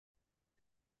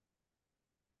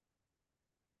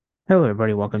Hello,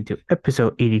 everybody. Welcome to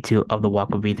episode 82 of the Walk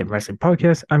with Ethan Wrestling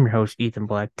Podcast. I'm your host, Ethan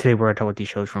Black. Today, we're going to talk about these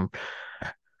shows from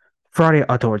Friday,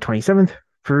 October 27th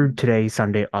through today,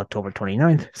 Sunday, October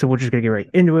 29th. So, we're just going to get right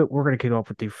into it. We're going to kick off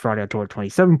with the Friday, October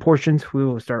 27th portions. We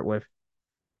will start with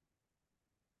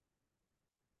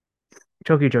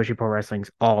Tokyo Joshi Pro Wrestling's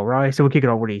All Rise. So, we'll kick it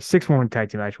off with a 6-woman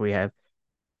tag team match. We have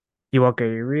Yuaka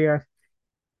Uria,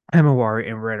 Himawari,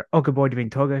 and Red Okaboy defeating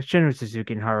Toga, Shino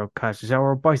Suzuki, and Haru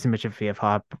Kazusawa by submission via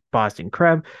Hot Boston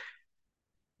Crab.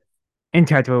 In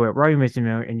tag team with Ryu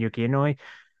Mizuno and Yuki Inoi,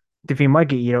 defeat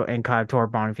Mikey Ito and Kyle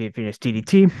Torabon via Venus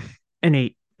DDT in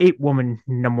a 8-woman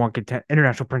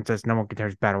international princess number one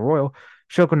contenders battle royal.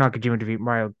 Shoko Nakajima defeat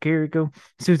Mario Kiriko,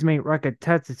 Suzume, Raka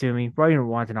Tatsumi, Ryan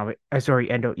Watanabe, Asori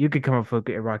Endo, Yuki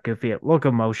Kamafuku, and Raku via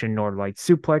locomotion Northern Light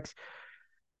suplex.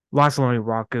 Last only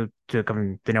Raku to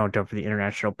come the no for the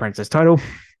international princess title.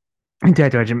 In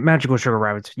tag team, Magical Sugar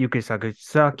Rabbits, Yuki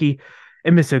Sakazaki,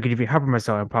 and Misuki defeat Hyper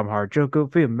Masao and Palmhara Joko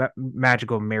via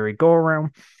magical merry go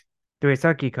around.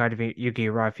 Doisaki Kai defeat Yuki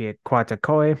Rafi at Kwata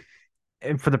Koe.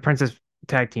 And for the Princess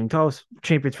Tag Team titles,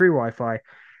 Champions Free Wi-Fi,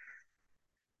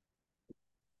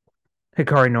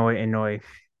 Hikari Noi and Noi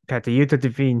Katayuta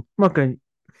defeat Moka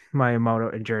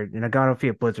Miyamoto and Jared Nagano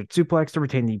via Blizzard Suplex to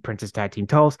retain the Princess Tag Team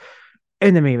titles.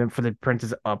 In the main event for the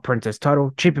Princess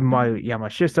title, Champion Mayu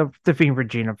Yamashita defeating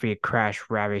Regina via Crash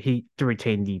Rabbit Heat to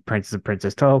retain the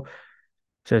Princess title.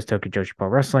 Says Tokyo Joshi Pro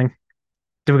Wrestling.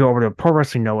 Then we go over to Pro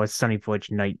Wrestling Noah Sunny Voyage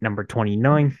Night number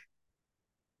 29.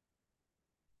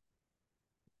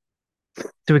 So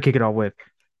we kick it off with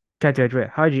Katsuya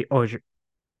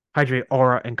Hydrate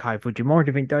Aura and Kai Fujimori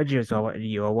defeating Daiji Ozawa and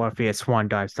Yoawa via Swan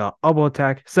Dive style elbow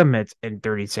attack, submits in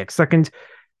 36 seconds.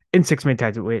 In 6-minute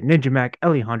tag with Ninja Mac,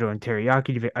 Alejandro, and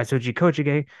Teriyaki defeat Isuchi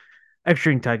Kochige,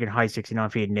 Extreme Tiger High 69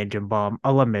 via Ninja Bomb,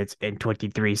 11 minutes and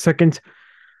 23 seconds.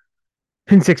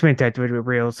 In 6-minute tag with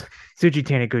Reels, Tsuji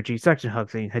Taniguchi, Section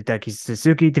Huxley, and Hideki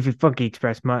Suzuki defeat Funky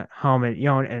Express, Helmet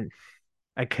Yon, and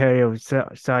Akio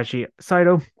Sashi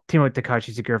Saito, team with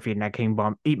Takashi Sagura and that King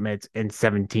Bomb 8 minutes and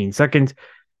 17 seconds.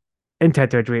 In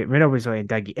Tetradri, Minobu and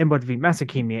Dagi Embo defeat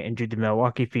Masakimiya and Jude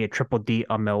Milwaukee via Triple D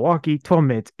on Milwaukee, 12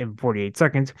 minutes and 48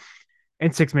 seconds. In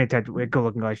 6-minute tag with Good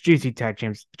Looking Guys, GC Tag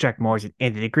Champs Jack Morris and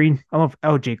Anthony Green, along with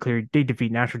LJ Cleary, they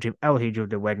defeat National Team El Hijo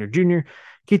de Wagner Jr.,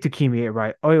 Kito Kimiya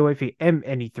right Oyoe via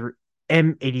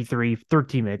M83,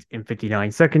 13 minutes and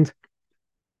 59 seconds.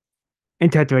 In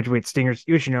tag to with Stingers,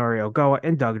 Yoshinori Ogawa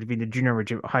and Dog defeated the junior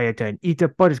regime Hayata and Ita,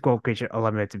 but disqualification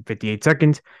 11 minutes and 58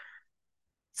 seconds.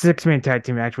 6-man tag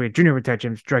team match with junior tag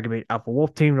teams Dragon Maid Alpha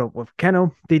Wolf teamed up with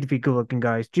Keno. They defeat good looking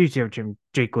guys GCO Jim,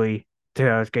 Jake Lee,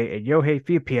 Teosuke, and Yohei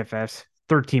via PFS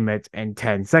 13 minutes and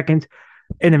 10 seconds.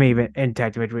 In the main event, in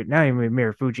tag team match with Naomi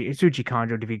Mirufuji and Tsuchi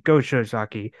Kanjo defeat Go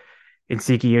Shosaki and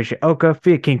Siki Yoshioka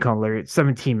via King Kong Lariat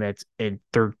 17 minutes and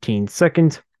 13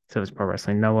 seconds. So it's Pro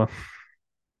Wrestling Noah.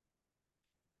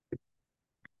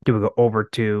 Do we go over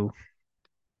to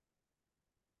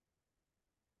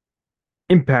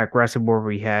Impact Wrestling where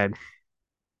we had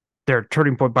their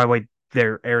turning point? By the way,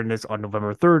 they're airing this on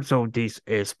November 3rd, so these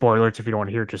is spoilers. If you don't want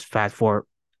to hear, just fast forward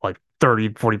like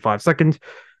 30, 45 seconds.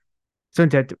 So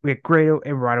instead, we had Grado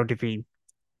and Rhino defeat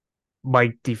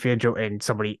Mike DeFangio and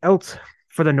somebody else.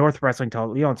 For the North Wrestling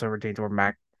title, Leon Silver retains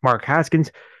over Mark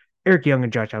Haskins. Eric Young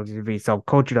and Josh Allen defeat Self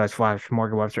Coach as Flash,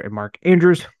 Morgan Webster, and Mark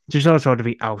Andrews. Giselle Shaw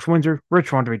defeat Alex Windsor. Rich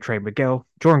Swann defeat Trey Miguel.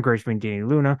 Jordan Grace defeat Danny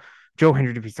Luna. Joe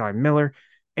Hendry defeat Simon Miller.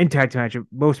 In tag team match,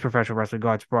 most professional wrestling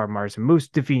gods, Brian Myers and Moose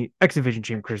defeat X Division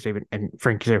champion Chris Sabin and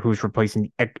Frank Kaiser, who's replacing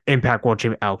Impact World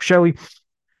Champion Alex Shelley.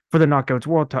 For the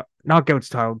Knockouts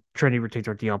title, Trinity retains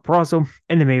our Dion Perazzo.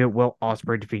 In the main event, Will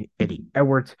Ospreay defeat Eddie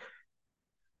Edwards.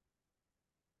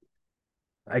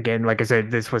 Again, like I said,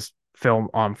 this was filmed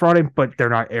on Friday, but they're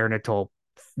not airing until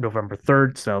November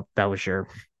 3rd, so that was your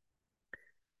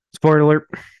spoiler alert.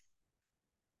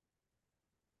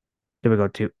 Then we go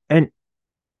to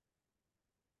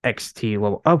NXT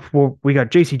level up. Well, we got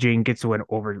JC Jane gets the win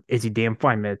over Izzy Dam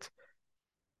 5 minutes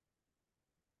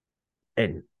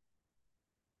and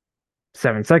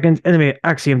 7 seconds. And then we had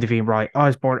Axiom defeating Riley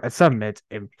Osborne at 7 minutes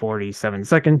and 47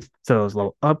 seconds. So it was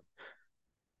level up.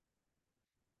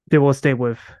 They will stay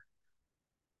with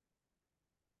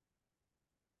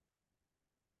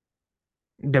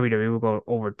WWE. We'll go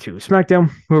over to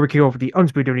SmackDown, where we kick over the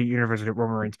Undisputed Universal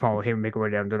Roman Reigns, Paul Heyman make our way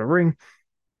down to the ring.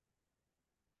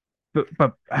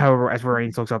 But however, as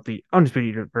Reigns looks up the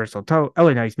Undisputed Universal title,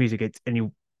 LA Knight's music hits and he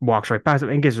walks right past him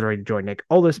and gets ready to join Nick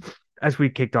Aldis as we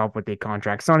kicked off with a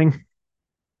contract signing.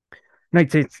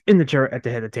 Knight sits in the chair at the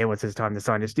head of the table. It's his time to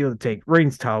sign his deal to take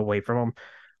Reigns' title away from him.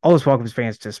 Aldis welcomes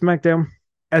fans to SmackDown.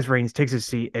 as Reigns takes his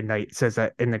seat at night, says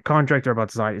that in the contract they're about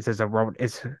to sign, it says that Roman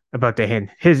is about to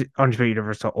hand his Undisputed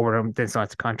Universal over to him, then signs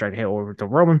the contract hand over to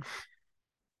Roman.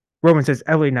 Roman says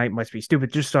LA Knight must be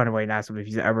stupid, just sign away and asks him if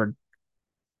he's ever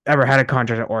had a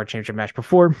contract or a championship match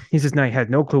before. He says Knight has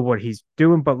no clue what he's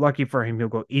doing, but lucky for him, he'll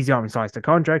go easy on him and signs the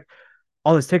contract.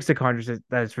 All this takes the contract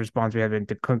that his response we have been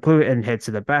to conclude and heads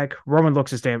to the back. Roman looks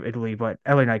to stand Italy, but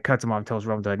LA Knight cuts him off and tells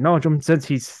Roman to acknowledge him since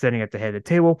he's sitting at the head of the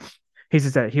table. He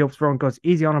says that he hopes Roman goes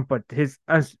easy on him, but his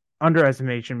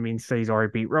underestimation means that he's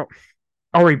already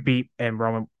beat, and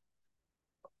Roman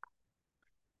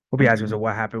will be asking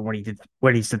what happened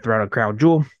when he stood throughout a crown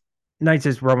jewel. Knight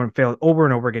says Roman failed over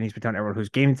and over again. He's been telling everyone whose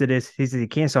game it is. He says he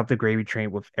can't stop the gravy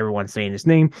train with everyone saying his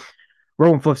name.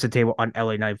 Roman flips the table on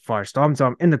LA Knight, fire stomps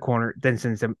on him in the corner, then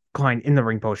sends him Klein in the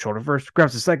ring post shoulder first,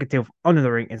 grabs the second table under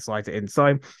the ring and slides it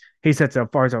inside. He sets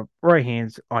up, fires up right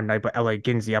hands on Knight, but LA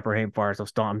gains the upper hand, fires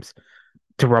off stomps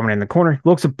to Roman in the corner.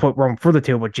 Looks to put Roman for the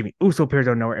table, but Jimmy Uso appears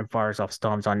out of nowhere and fires off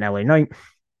stomps on LA Knight.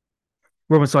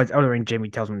 Roman slides out of the ring. Jimmy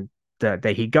tells him that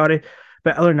he got it,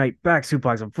 but LA Knight back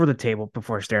suplexes him for the table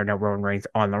before staring at Roman Reigns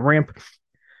on the ramp.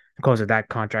 Close of that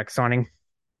contract signing.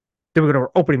 Then we go to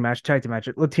our opening match, tag team match,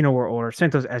 Latino World Order,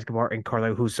 Santos Escobar and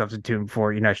Carlo, who's substituting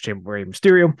for United States Rey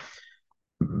Mysterio.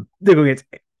 They go against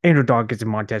Angel Dawkins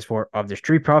and Montez Ford of the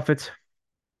Street Profits.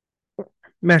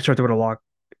 Match starts with a lock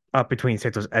up between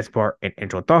Santos Escobar and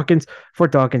Angel Dawkins.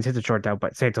 Ford Dawkins hits a short down,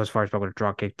 but Santos fires back with a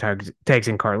drop kick, tags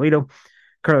in Carlito.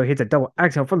 Carlito hits a double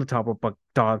axel from the top rope, but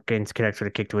Dawkins connects with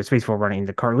a kick to his face before running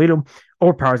into Carlito.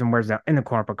 Overpowers and wears down in the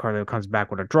corner, but Carlito comes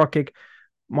back with a drop kick.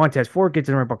 Montez Ford gets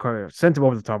in the ring, but Carlito sends him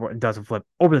over the top rope and does a flip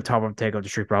over the top rope to take out the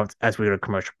Street Profits as we go to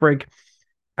commercial break.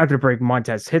 After the break,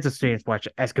 Montez hits a stand splash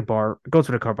to Escobar, goes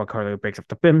for the cover, but Carlito breaks up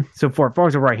the pin. So Ford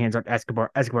fires the right hands on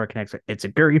Escobar. Escobar connects with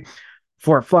Itziguri.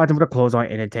 Ford flattens him with a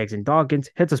clothesline and then tags in Dawkins,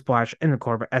 hits a splash in the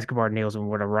corner, but Escobar nails him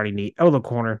with a running knee out of the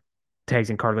corner, tags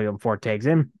in Carlito, and Ford tags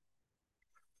in.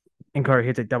 And Carter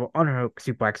hits a double underhook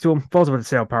suplex to him, falls with a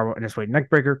sail power and a sweet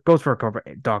neckbreaker, goes for a cover,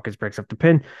 Dawkins breaks up the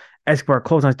pin. Escobar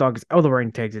clotheslines Dawkins out of the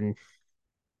ring, tags in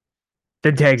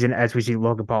as we see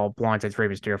Logan Paul blindside Rey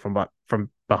Mysterio from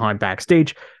behind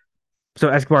backstage. So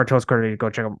Escobar tells Carter to go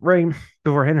check out Rey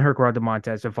before hitting her crowd to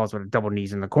Montez and falls with a double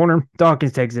knees in the corner.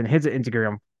 Dawkins tags in, hits it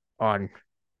into on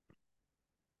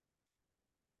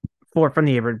Ford from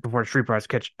the apron before Street Profits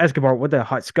catch Escobar with a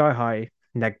hot sky high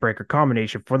neckbreaker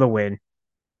combination for the win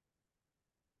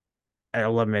at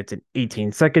 11 minutes and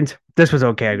 18 seconds. This was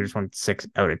okay. I just went 6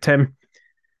 out of 10.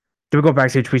 Then we go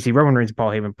backstage. We see Roman Reigns and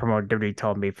Paul Heyman promote WWE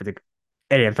television for the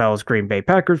NFL's Green Bay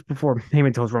Packers before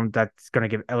Heyman tells Roman that's going to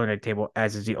give Ellen a table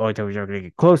as is the only time he's going to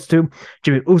get close to.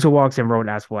 Jimmy Uso walks in. Roman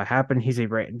asks what happened. He said he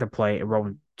ran the play, and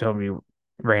Roman told me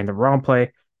ran the wrong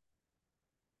play.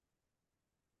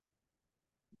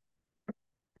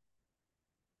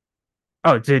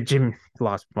 Oh, Jimmy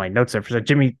lost my notes there. So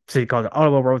Jimmy said he called it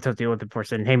audible. Roman tells the only before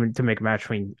sending Heyman to make a match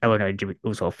between Ellen and Jimmy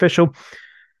Uso official.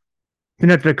 Then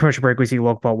after the commercial break, we see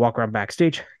Logan Paul walk around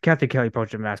backstage. Kathy Kelly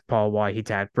approaches him and asks Paul why he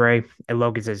tagged Bray. And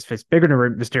Logan says his fist bigger than Rey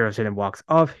Mysterio's and walks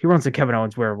off. He runs to Kevin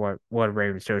Owens wearing one of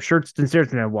Rey Mysterio's shirts, then stares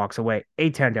and then walks away.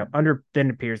 A10 down under, then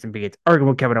appears and begins arguing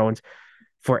with Kevin Owens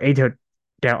for A10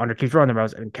 down under, keeps running the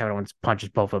rounds, and Kevin Owens punches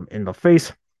both of them in the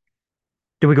face.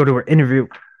 Then we go to our interview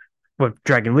with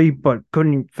Dragon Lee, but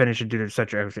couldn't finish it due to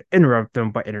such an interrupt them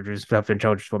by introducing himself and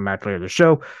challenges for a match later in the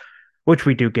show, which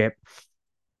we do get.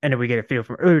 And then we get a feel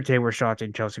from earlier today where Shotzi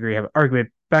and Chelsea Green have an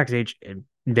argument backstage in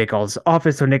Nick Aldis'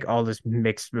 office. So Nick Aldis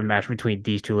mixed the match between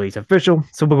these two ladies official.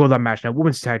 So we'll go to that match now.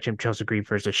 Women's tag team Chelsea Green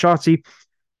versus Shotzi.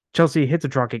 Chelsea hits a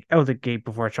drop kick out of the gate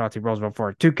before Shotzi rolls over for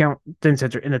a 2 count, then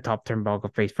sends her in the top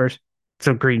turnbuckle face first.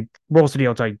 So Green rolls to the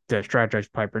outside to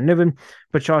strategize Piper Niven,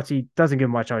 but Shotzi doesn't give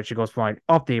much out. She goes flying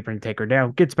off the apron to take her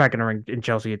down, gets back in the ring, and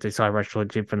Chelsea hits a side rush from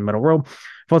the middle rope.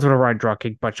 Falls with a right drop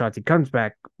kick, but Shotzi comes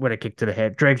back with a kick to the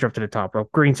head, drags her up to the top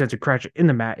rope. Green sends her crash in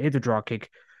the mat, hits a drop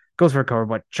kick, goes for a cover,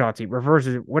 but Shotzi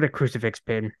reverses it with a crucifix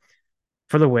pin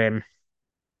for the win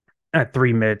at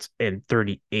 3 minutes and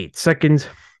 38 seconds.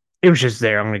 It was just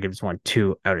there. I'm going to give this one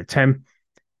 2 out of 10.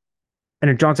 And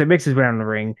then Johnson makes his way down the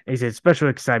ring. He said special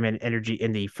excitement and energy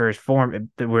in the first form.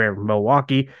 We're in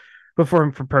Milwaukee. But for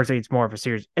him, for Percy, it's more of a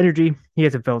serious energy. He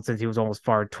hasn't felt since he was almost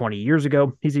fired 20 years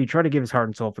ago. He said he tried to give his heart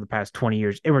and soul for the past 20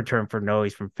 years in return for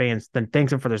noise from fans, then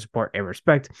thanks him for their support and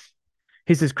respect.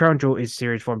 He says Crown Jewel is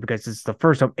serious for him because this is the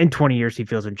first time in 20 years he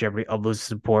feels in jeopardy of losing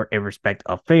support and respect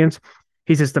of fans.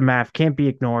 He says the math can't be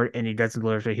ignored, and he doesn't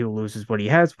lose that he will lose what he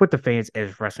has with the fans in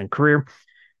his wrestling career.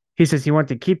 He says he wants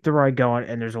to keep the ride going,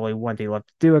 and there's only one thing left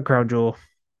to do at Crown Jewel,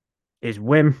 is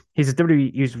win. He says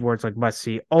WWE uses words like must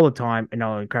see all the time, and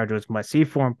not only crowd goes must see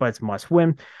for him, but it's must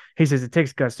win. He says it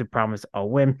takes guts to promise a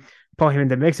win. Paul Heyman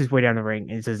then makes his way down the ring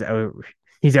and says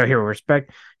he's out here with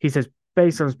respect. He says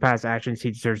based on his past actions,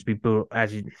 he deserves to be booed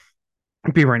as he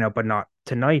be right now, but not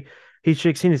tonight. He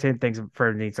shakes Cena's hand things for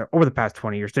everything over the past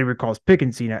 20 years. They recalls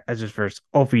picking Cena as his first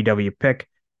OVW pick.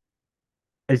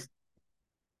 As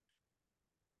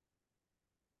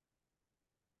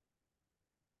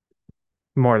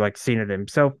more like Cena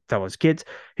himself, that was kids.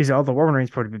 He said, although Roman Reigns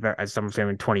proved to be better at SummerSlam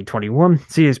in 2021,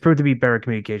 Cena has proved to be better at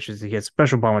communications. He has a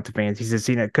special bond with the fans. He says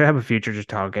Cena could have a future just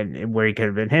talking where he could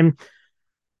have been him.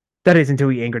 That is until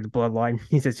he angered the bloodline.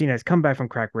 He says Cena has come back from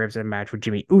cracked ribs in a match with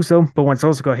Jimmy Uso, but once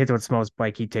Uso hits with small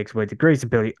spike, he takes away the greatest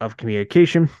ability of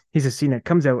communication. He says Cena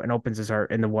comes out and opens his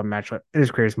heart in the one match in his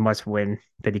career's must win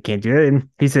that he can't do that in.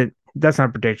 He said that's not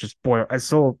a prediction, spoiler, as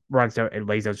Soul runs out and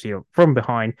lays out Cena from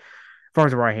behind,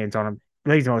 fires the right hands on him,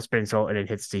 lays him on a spin Soul, and then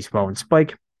hits the small and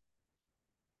spike.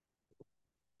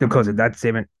 To close it, that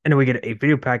statement. And then we get a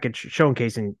video package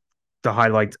showcasing the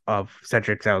highlights of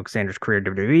Cedric Alexander's career in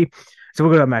WWE. So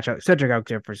we'll go to a match out Cedric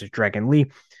Alexander versus Dragon Lee.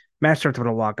 Match starts with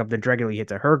a lockup. Then Dragon Lee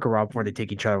hits a hurricane before they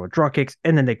take each other with draw kicks,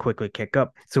 and then they quickly kick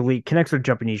up. So Lee connects with a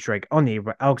jumping knee strike on the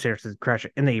apron. Alexander says crash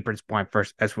it in the apron spine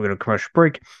first as we go to commercial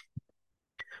break.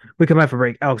 We come out for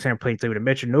break. Alexander plays Lee with a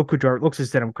Mitch. No Kudar looks to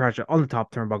set him crash it on the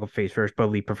top turnbuckle face first, but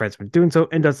Lee prevents him from doing so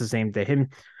and does the same to him.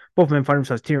 Both men find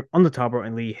themselves tearing on the top rope,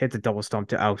 and Lee hits a double stomp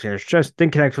to Alexander's chest, then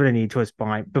connects with a knee to his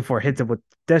spine before hits it with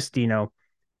Destino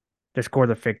to score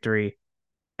the victory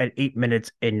at 8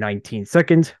 minutes and 19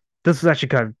 seconds. This was actually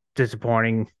kind of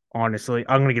disappointing, honestly.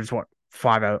 I'm going to give this one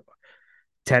 5 out of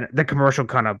 10. The commercial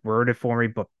kind of ruined it for me,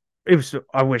 but it was.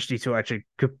 I wish these two actually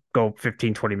could go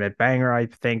 15, 20-minute banger. I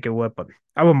think it would, but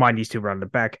I wouldn't mind these two running the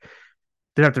back.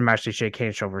 Then after the match, they shake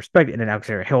hands, show respect, and then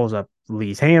Alexander hills up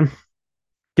Lee's hand.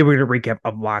 Then we're going to recap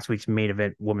of last week's main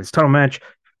event women's title match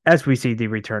as we see the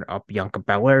return of Bianca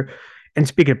Belair. And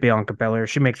speaking of Bianca Belair,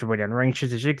 she makes her way down the ring. She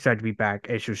says she's excited to be back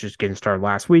as she was just getting started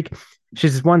last week. She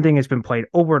says one thing has been played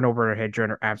over and over in her head during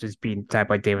her absence being attacked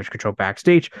by Damage Control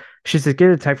backstage. She says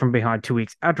getting attacked from behind 2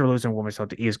 weeks after losing women's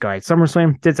title to Io Sky at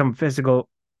SummerSlam did something physical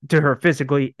to her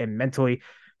physically and mentally.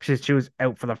 She says she was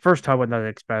out for the first time with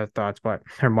unexpected thoughts, but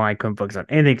her mind couldn't focus on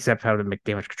anything except how to make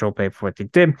Damage Control pay for what they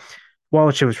did.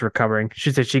 While she was recovering,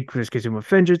 she said she was consumed with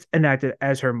vengeance and acted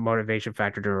as her motivation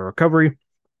factor to her recovery.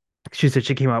 She said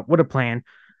she came up with a plan.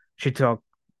 She talked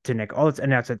to Nick Aldis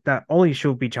and announced that not only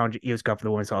she'll be challenging Io Sky for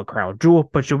the women's title crown jewel,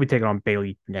 but she'll be taking on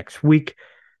Bayley next week.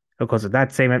 Because of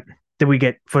that statement, then we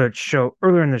get footage show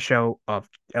earlier in the show of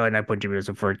LA Knight putting Jimmy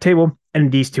Uso for a table,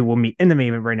 and these two will meet in the main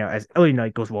event right now as LA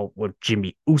Knight goes well with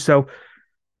Jimmy Uso.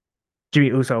 Jimmy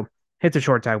Uso hits a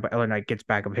short tag, but LA Knight gets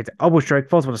back up, hits an elbow strike,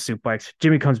 falls with a suplex.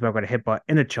 Jimmy comes back with a hit butt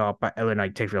in the chop, but LA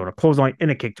Knight takes it over a clothesline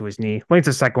and a kick to his knee. Lands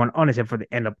a second one on his head for the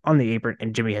end up on the apron,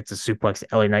 and Jimmy hits a suplex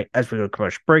to LA Knight as we go to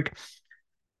commercial break.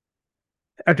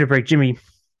 After the break, Jimmy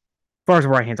fires the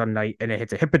right hands on Knight, and it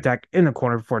hits a hip attack in the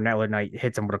corner before LA Knight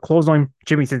hits him with a clothesline.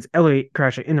 Jimmy sends LA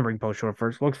crashing in the ring post short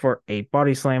first, looks for a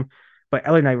body slam, but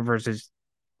LA Knight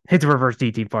hits a reverse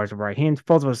DDT, fires the right hand,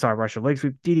 falls with a side Russian leg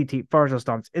sweep, DDT, fires those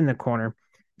stomps in the corner,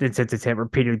 then sends his head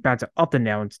repeatedly, bounces up and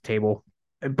down the table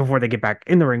before they get back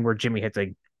in the ring where Jimmy hits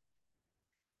a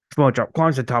small drop,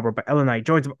 climbs the top rope, but LA Knight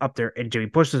joins him up there, and Jimmy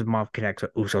pushes him off, connects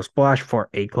with Uso splash for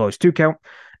a close 2 count.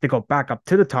 They go back up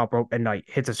to the top rope, and Knight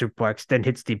hits a suplex, then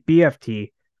hits the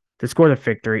BFT to score the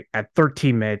victory at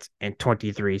 13 minutes and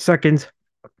 23 seconds.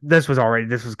 This was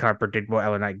kind of predictable.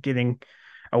 LA Knight getting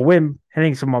a win,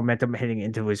 hitting some momentum, heading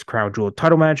into his crown jewel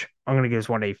title match. I'm going to give this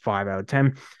one a 5 out of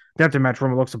 10. Then after the match,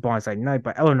 Roman looks to blindside Knight,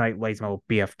 but LA Knight lays him out with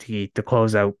BFT to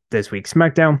close out this week's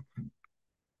Smackdown.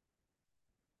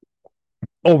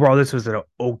 Overall, this was an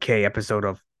okay episode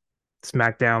of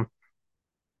SmackDown.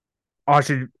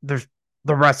 Honestly,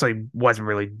 the wrestling wasn't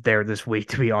really there this week,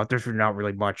 to be honest. There's not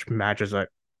really much matches.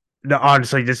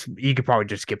 Honestly, you could probably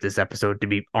just skip this episode, to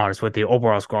be honest with you.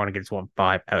 Overall score, I'm going to give this one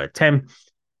 5 out of 10.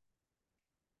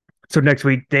 So next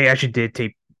week, they actually did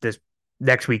tape this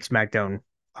next week's SmackDown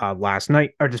last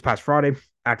night, or this past Friday,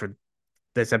 after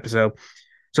this episode.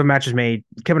 So matches made: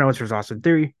 Kevin Owens versus Austin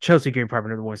Theory, Chelsea Green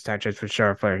partner the women's tag champs with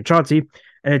Charlotte Flair and Chauncey,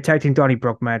 and a tag team Donnie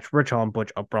Brooke match: Rich Holland,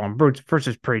 Butch Up, Braun Brutes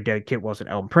versus Pretty Dead, Kit Wilson,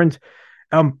 Ellen Prince,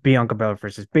 Bianca Belair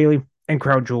versus Bayley, and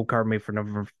Crown Jewel card made for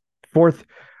November 4th.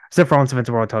 Seth Rollins defends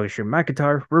the World Title against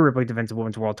McIntyre. Rhea Ripley defends the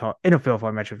Women's World Title in a fail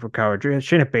fight match with Raquel Rodriguez.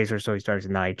 Shayna Baszler, so he starts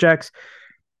in Nia Jax.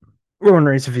 Roman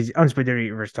Reigns defends the Undisputed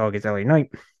Universe title against LA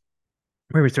Knight.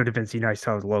 Rhea Mysterio defends the United States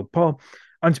title with Logan Paul.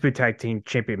 Undisputed Tag Team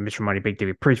Champion Mr. Money Big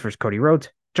David Priest versus Cody Rhodes.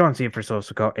 John Cena versus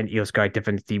Sikoa, and Io Sky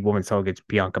defends the women's title against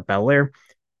Bianca Belair.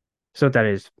 So that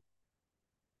is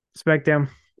Smackdown.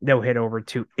 They'll head over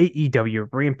to AEW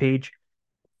Rampage.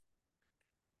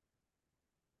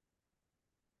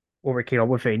 Over Kano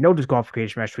with a no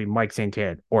disqualification match between Mike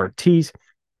Santana and Ortiz.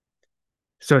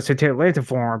 So Santana lands a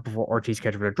forearm before Ortiz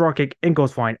catches with a draw kick and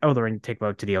goes flying out of the ring to take him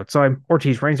out to the outside.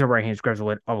 Ortiz rings her right hand, grabs the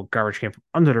lid of a garbage can from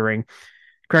under the ring,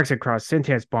 cracks it across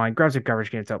Santana's spine, grabs the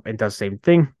garbage can up and does the same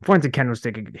thing. Finds a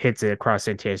candlestick and hits it across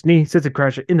Santana's knee, sets it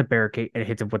crash in the barricade and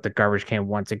hits it with the garbage can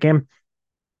once again.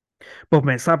 Both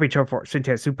men slap each other for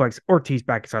Santana suplex Ortiz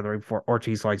back inside the ring before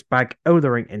Ortiz slides back out of the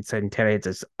ring and Santana hits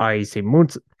his IEC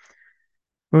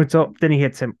moonsault. Then he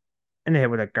hits him in the head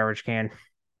with a garbage can.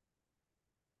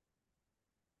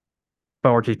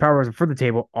 But Ortiz powers him for the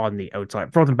table on the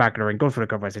outside, throws him back in the ring, goes for the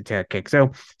cover as Santana kicks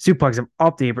out, suplex him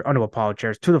off the apron onto a pile of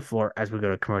chairs to the floor as we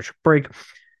go to commercial break.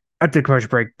 After the commercial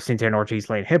break, Santana and Ortiz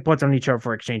laying headbutts on each other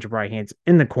for exchange of right hands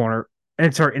in the corner,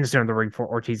 and start in the center of the ring for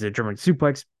Ortiz a German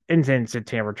suplex, and then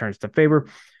Santana returns to favor.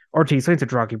 Ortiz lands a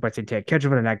draw kick, but Santana catches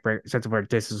him with a neck break, sets him where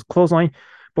this is clothesline.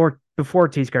 But before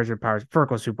Ortiz carries with powers,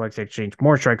 vertical suplex exchange,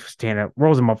 more strikes for Santana,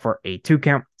 rolls him up for a 2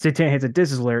 count. Santana hits a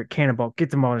disses lyric, cannonball,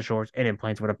 gets him on the shoulders, and then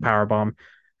plants with a power bomb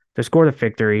to score the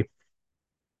victory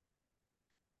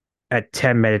at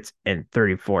 10 minutes and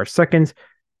 34 seconds.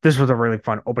 This was a really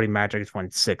fun opening match. I just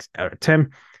won 6 out of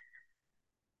 10.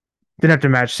 Then after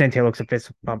the match, Santana looks to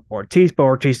fist bump Ortiz, but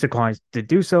Ortiz declines to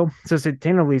do so. So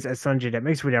Santana leaves as Sanjay that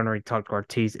makes way down the ring, talk to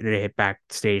Ortiz, and they hit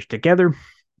backstage together.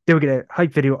 Then we get a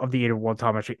hype video of the World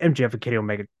Title match between MJF and Kenny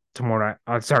Omega tomorrow night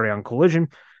on Saturday on Collision.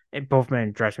 And both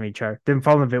men dressing each other. Then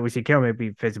following the video, we see Kenny Omega be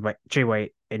visited by Jay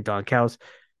White and Don Callis.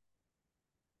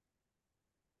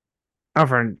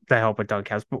 Offering the help with Don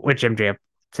Callis, which MJF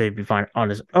said he'd be fine on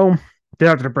his own. Then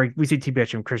after the break, we see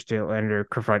TBS and Chris Stylander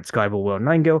confront Skyble Will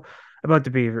Nightingale about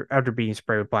to be after being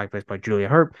sprayed with black by Julia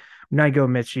Hurt. Nightingale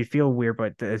admits she feels weird,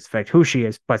 but it's affect who she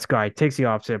is. But Sky takes the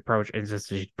opposite approach and says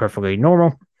she's perfectly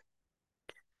normal.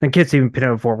 Then Kid Steven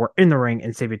Pinot and Ford were in the ring,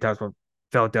 and Sabian talks about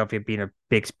Philadelphia being a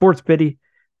big sports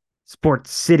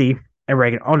city, and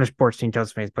Reagan on the sports team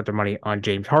tells fans put their money on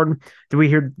James Harden. Do we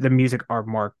hear the music of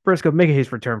Mark Briscoe making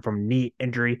his return from knee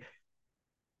injury?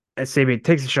 As Sabian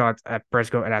takes the shots at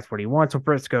Briscoe, and that's what he wants. So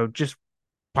Briscoe just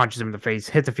punches him in the face,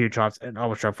 hits a few chops, and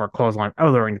almost struck for a clothesline out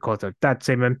of the ring to close out that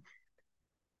segment.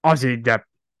 Obviously, that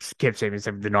Kip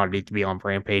Sabian did not need to be on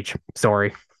Rampage.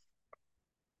 Sorry.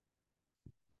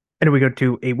 And then we go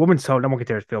to a women's title number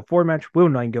contenders field 4 match. Will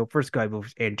Nightingale versus Sky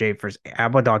Moves and Jay versus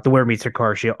Abaddon. The winner meets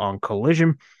Hikaru on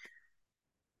Collision.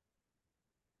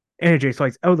 NJ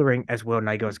slides out of the ring as Will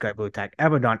Nightingale and Sky Blue attack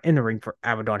Abaddon in the ring for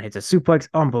Abaddon hits a suplex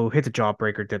on Blue, hits a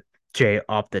jawbreaker to Jay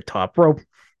off the top rope.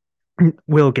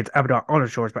 Will gets Abaddon on the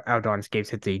shoulders, but Abaddon escapes,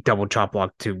 hits a double chop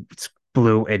block to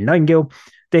Blue and Nightingale.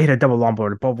 They hit a double longboard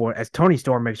to Bobo as Tony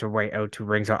Storm makes her way out to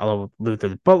ringside along with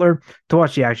Luther Butler to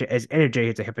watch the action as NJ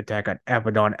hits a hip attack on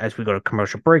Abaddon as we go to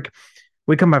commercial break.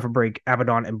 We come back for break.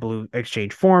 Abaddon and Blue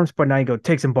exchange forms, but Nightingale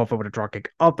takes them both over the drop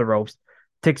kick off the ropes,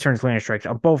 takes turns landing strikes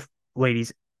on both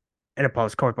ladies in a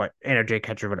post covered by NJ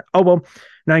catcher with an elbow.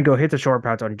 Nightingale hits a short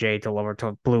pounce on Jay to lower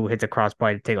to Blue, hits a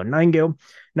crossbody to take on Nightingale.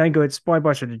 Nightingale hits spine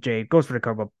buster to Jay, goes for the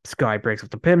cover, but Sky breaks up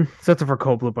the pin, sets it for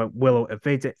Cold Blue, but Willow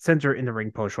evades it, sends her in the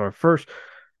ring post short first.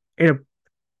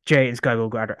 Jay and Sky will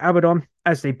go after Abaddon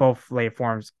as they both lay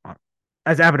forms on,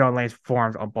 as Abaddon lays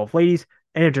forms on both ladies.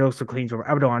 NJ looks to cleans over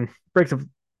Abaddon, breaks up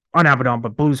on Abaddon,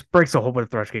 but Blues breaks the hold with a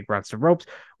thrush kick, routes the ropes.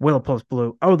 Willow pulls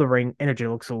Blue out of the ring. NJ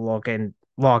looks to lock in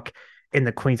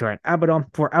the Queen's Right Abaddon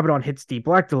before Abaddon hits the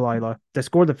Black Delilah to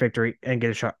score the victory and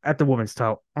get a shot at the women's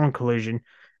title on Collision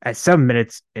at 7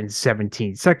 minutes and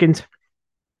 17 seconds.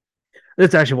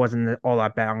 This actually wasn't all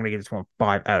that bad. I'm going to give this one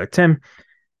 5 out of 10.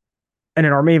 And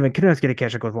in our main event, Kennesaw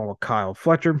Takesha goes along with Kyle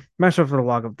Fletcher. Match up for the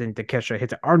log up, then Takesha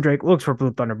hits an arm drag, looks for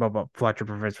Blue Thunder, but Fletcher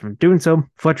prevents from doing so.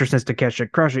 Fletcher sends Takesha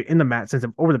crashing in the mat, sends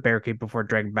him over the barricade before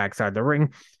dragging backside the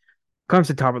ring. Comes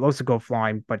to top, it looks to go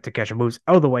flying, but Takesha moves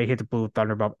out of the way, hits a Blue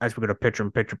Thunderbolt as we go to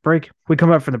picture-in-picture break. We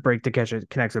come up from the break, Takesha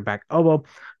connects with back elbow,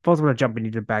 falls with a jumping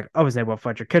knee to the back of his neck while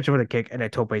Fletcher catches with a kick and a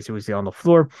tope suicide on the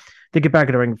floor. They get back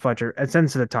in the ring, Fletcher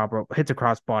ascends to the top rope, hits a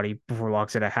crossbody before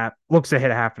looks to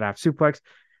hit a half and half suplex.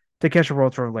 Takesha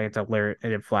rolls through, lands up Larry,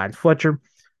 and it flattens Fletcher.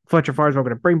 Fletcher fires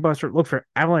over to Brainbuster, looks for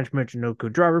Avalanche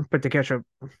Michinoku driver, but Takesha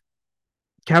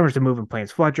counters the move and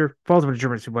plants Fletcher, falls with a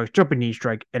German suplex, jumping knee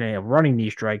strike, and a running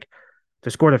knee strike to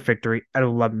score the victory at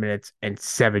 11 minutes and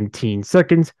 17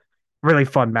 seconds. Really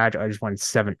fun match. I just won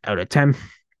 7 out of 10.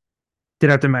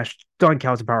 Then after the match, Don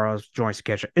Callis and Powerhouse joins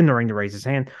Takesha in the ring to raise his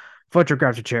hand. Fletcher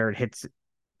grabs a chair and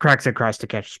cracks it across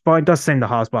Takesha's spine. Does the same to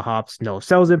Hobbs, but Hobbs no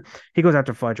sells him. He goes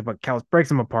after Fletcher, but Callis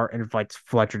breaks him apart and invites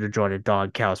Fletcher to join the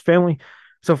Don Callis family.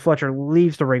 So Fletcher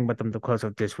leaves the ring with them to close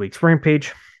out this week's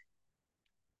Rampage.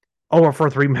 Over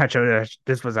 4-3 match.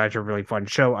 This was actually a really fun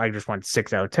show. I just went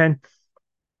 6 out of 10.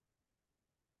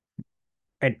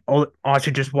 And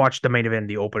honestly, just watch the main event,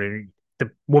 the opening.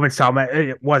 The women's title match,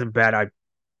 it wasn't bad.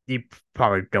 You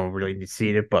probably don't really need to see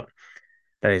it, but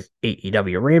that is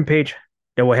AEW Rampage.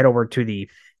 Then we'll head over to the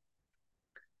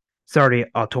Saturday,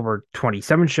 October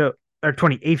 27th show, or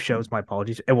 28th shows, my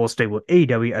apologies, and we'll stay with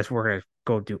AEW as we're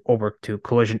going to over to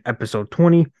Collision episode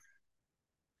 20.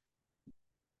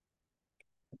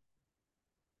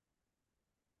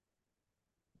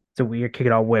 So we are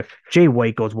kicking off with Jay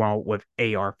White goes one with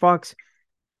AR Fox.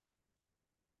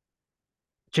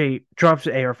 Jay drops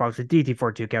AR Fox a DT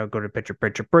for 2 count, go to picture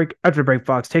break. After the break,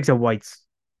 Fox takes out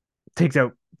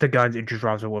the guns and just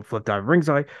drops it with flip dive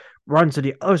ringside, runs to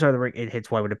the other side of the ring and hits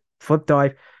White with a flip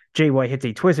dive. Jay White hits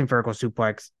a twisting vertical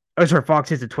suplex. Fox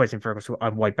hits a twisting vertical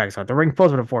on White backside the ring,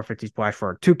 falls with a 450 splash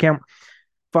for a 2 count.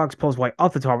 Fox pulls White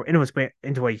off the top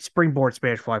into a springboard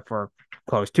Spanish fly for a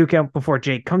close 2 count before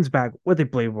Jay comes back with a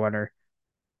Blade Runner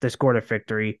to score the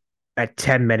victory at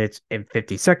 10 minutes and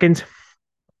 50 seconds.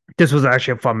 This was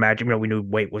actually a fun match. Even though we knew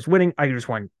White was winning, I just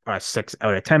won 6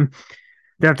 out of 10.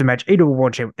 Then after the match, AEW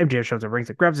World Champion MJF shows up rings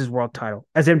and grabs his world title.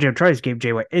 As MJF tries to keep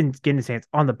Jay White in, getting his hands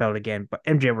on the belt again, but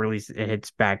MJF releases and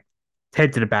hits back,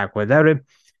 head to the back without him.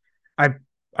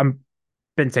 I'm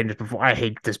been saying this before. I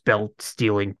hate this belt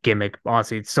stealing gimmick.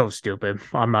 Honestly, it's so stupid.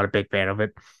 I'm not a big fan of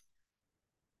it.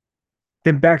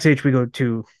 Then backstage, we go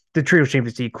to the Trio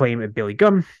Champions, Claim and Billy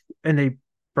Gunn, and they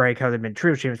brag how they've been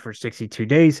Trio Champions for 62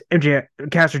 days. MJF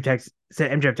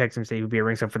texts him saying he'll be at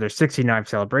ringside for their 69th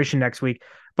celebration next week.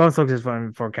 Bones looks as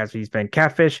fun forecast he's been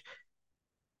catfish.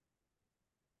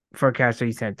 Forecast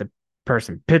he sent the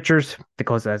person pictures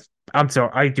because I'm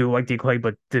sorry, I do like the Acclaim,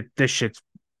 but this shit's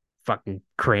fucking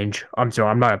cringe. I'm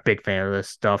sorry, I'm not a big fan of this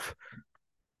stuff.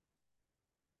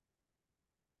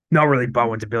 Not really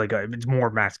bought into Billy Gunn. It's more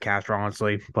Max Caster,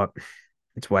 honestly, but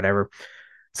it's whatever.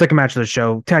 Second match of the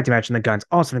show, tag team match in the Guns.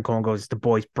 Austin and Cole goes the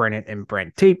boys, Brandon and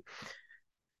Brent Tate.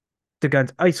 The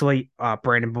Guns isolate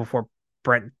Brandon before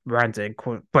Brent runs in,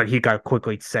 but he got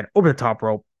quickly sent over the top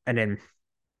rope, and then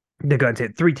the Guns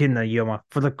hit 310 the Yoma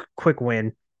for the quick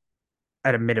win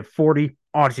at a minute 40.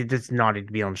 Honestly, this is not to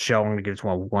be on the show. I'm going to give this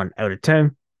one 1 out of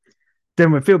 10.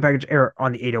 Then with field package error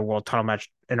on the 8 World title match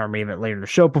in our main event later in the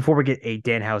show, before we get a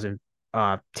Danhausen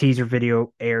teaser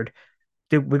video aired,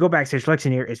 we go backstage.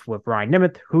 Lexington here is with Ryan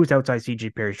Nemeth, who's outside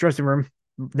CJ Perry's dressing room.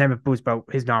 Nemeth boasts about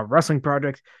his non-wrestling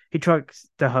projects. He tries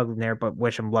to hug him there, but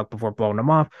wish him luck before blowing him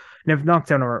off. Nemeth knocks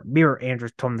down a mirror.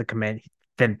 Andrews told him to come in,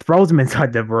 then throws him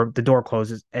inside the room. The door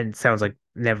closes, and it sounds like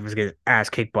Nemeth was getting his ass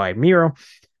kicked by Miro.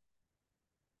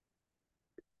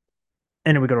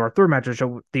 And then we go to our third match of the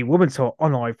show, the women's title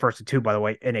on the line, first and 2, by the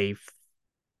way, in a,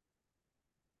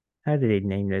 how did they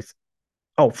name this?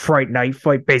 Oh, Fright Night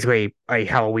fight, basically a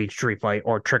Halloween street fight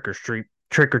or trick or treat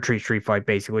street fight,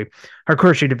 basically. Her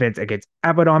career she defends against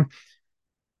Abaddon.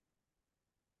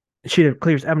 She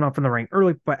clears Abaddon from the ring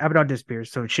early, but Abaddon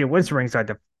disappears, so she wins the ringside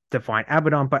to find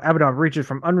Abaddon, but Abaddon reaches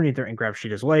from underneath her and grabs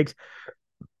Sheeta's legs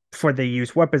before they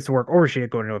use weapons to work over Sheeta,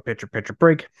 going into a picture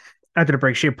break. After the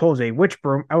break, she pulls a witch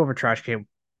broom out of a trash can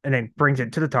and then brings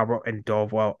it to the top rope and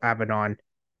dove while Abaddon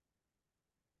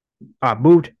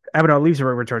moved. Abaddon leaves the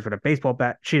ring, returns with a baseball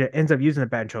bat. Sheeta ends up using the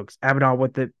bat and chokes Abaddon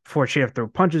with it before Sheeta throws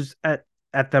punches at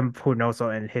them, who knows so,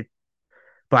 and hit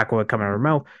Blackwood coming out of her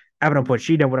mouth. Abaddon puts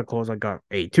Sheeta with a clothesline, got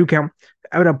a 2 count.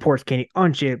 Abaddon pours Candy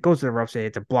on Sheeta, goes to the ropes, and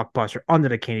hits a blockbuster under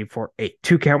the Candy for a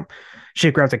 2 count.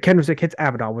 Sheeta grabs a candlestick, hits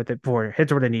Abaddon with it before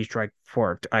hits her with a knee strike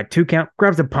for a 2 count.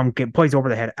 Grabs the pumpkin, plays over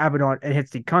the head of Abaddon, and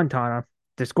hits the Katana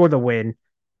to score the win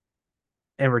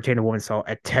and retain the women's title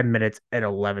at 10 minutes and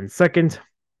 11 seconds.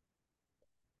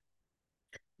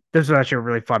 This was actually a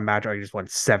really fun match. I just won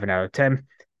 7 out of 10.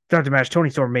 After the match,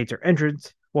 Toni Storm makes her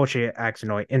entrance while she acts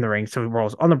annoyed in the ring, so he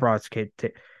rolls on the broad kid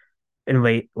and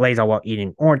lays out while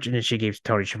eating orange, and then she gives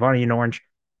Tony Schiavone an orange.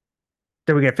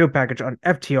 Then we get a field package on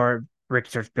FTR. Ricky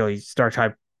Starks, Billy Starks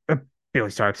hype.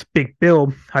 Billy Starks, Big Bill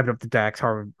hyped up the Dax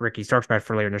Harvard Ricky Starks match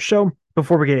for later in the show.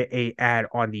 Before we get a ad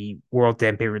on the World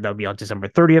Damn Paper that'll be on December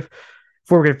 30th.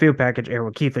 Before we get a field package, air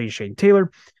with Keith Lee and Shane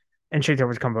Taylor. And Shane Taylor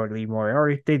was coming with Lee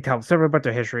Moriarty. They tell several about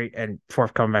their history and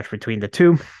forthcoming match between the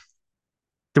two.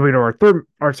 Then we go to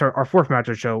our fourth match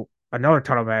of the show, another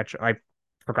title match. I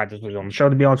forgot this was on the show,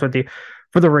 to be honest with you.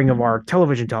 For the Ring of Honor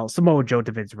television title, Samoa Joe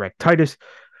defends Red Titus.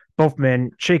 Both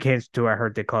men shake hands to, I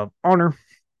heard they call honor.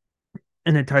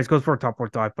 And then Titus goes for a top four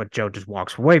dive, but Joe just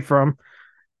walks away from him.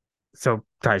 So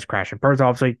Titus crashes and burns.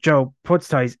 Obviously, Joe puts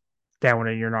Titus down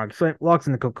in your nog slam, locks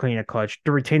in the cocaine clutch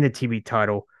to retain the TV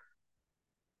title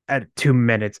at 2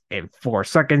 minutes and 4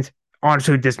 seconds.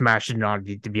 Honestly, this match did not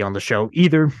need to be on the show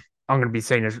either. I'm going to be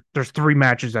saying there's 3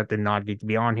 matches that did not need to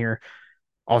be on here.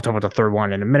 I'll talk about the third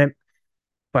one in a minute,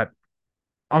 but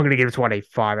I'm going to give this one a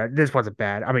 5. This wasn't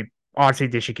bad. I mean, honestly,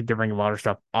 they should keep doing a lot of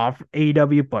stuff off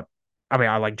AEW, but I mean,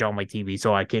 I like Joe on my TV,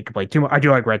 so I can't complain too much. I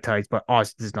do like Red Tights, but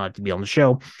honestly, does not have to be on the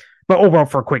show. But overall,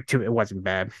 for a quick 2, it wasn't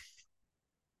bad.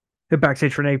 The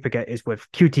backstage for Nate Piquet is with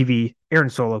QTV, Aaron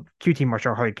Solo, QT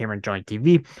Marshall, Harley Cameron, Johnny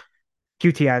TV.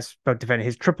 QTS about defending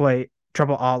his Triple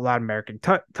All Loud American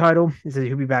title. He says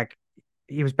he'll be back.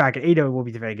 He was back at AEW. Will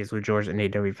be defending against Lou George and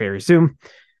AEW very soon.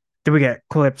 Then we get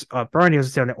clips of Brian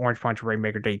Nielsen on the Orange Punch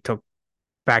Rainmaker that he took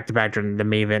back to back during the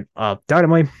main event of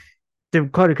Dynamite. Then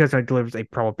Claudio Castagnoli delivers a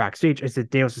promo backstage and said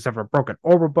Daniels to suffer a broken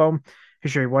orbital bone.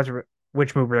 His sure he was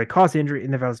which move really caused the injury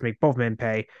and the fellas make both men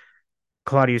pay.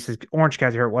 Claudio says Orange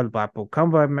Cassidy hurt one Blackpool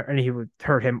combo and he would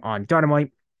hurt him on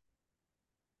Dynamite.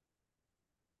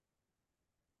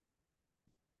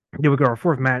 Then we go our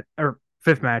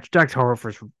fifth match. Dax Harwood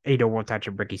versus Ado World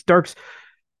Championship Ricky Starks.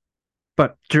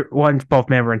 But once both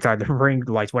men were inside the ring,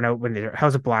 the lights went out when the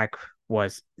House of Black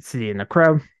was sitting in the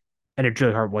crowd, and if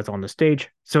Julie Hart was on the stage.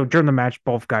 So during the match,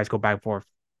 both guys go back and forth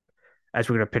as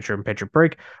we get a picture-in-picture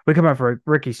break. We come out for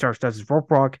Ricky Starks does his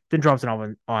rope walk, then drops it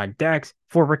on Dax.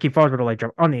 For Ricky falls with a leg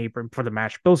drop on the apron for the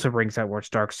match. Builds to ringside where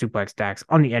Starks suplex Dax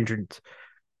on the entrance.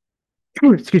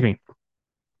 Excuse me.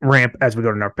 Ramp as we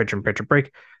go to our picture-in-picture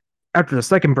break. After the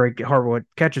second break, Harwood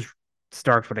catches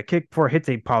Starks with a kick before hits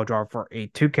a pile driver for a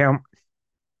 2 count.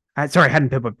 Hadn't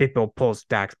pin, but Big Bill pulls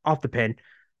Dax off the pin.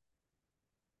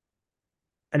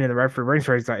 And then the referee rings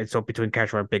for exit, so between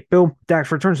Cashwell and Big Bill.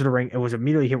 Dax returns to the ring and was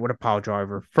immediately hit with a pile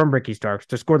driver from Ricky Starks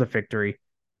to score the victory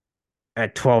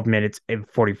at 12 minutes and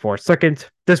 44 seconds.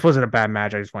 This wasn't a bad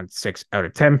match. I just went 6 out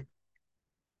of 10.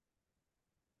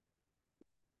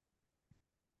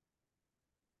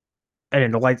 And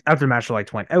then the lights after the match, the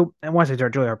lights went out. And once they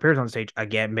start, Julia appears on stage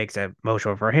again, makes a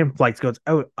motion for him. Lights goes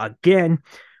out again.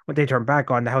 When they turn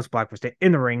back on, the House Black will stay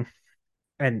in the ring.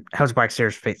 And House Black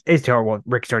stairs face is Taylor while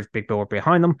Rick starts Big Bill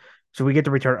behind them. So we get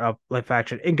the return of Life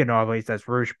Action in Ganales. That's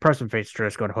Rouge, Preston face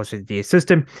Driscoll, and hosted the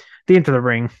assistant. They enter the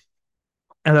ring.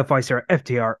 LFI Sarah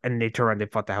FTR, and they turn around. They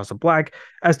fought the House of Black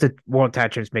as the World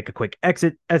Tag Champions make a quick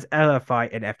exit as LFI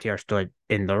and FTR stood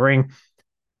in the ring.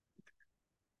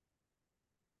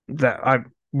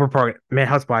 We're probably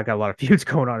House of Black got a lot of feuds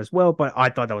going on as well, but I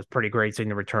thought that was pretty great seeing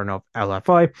the return of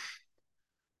LFI.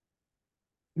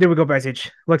 Then we go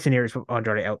backstage. Lexi Nears with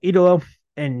Andrade El Idolo,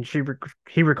 and he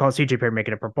recalls TJPW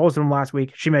making a proposal to him last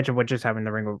week. She mentioned what just happened in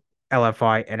the ring with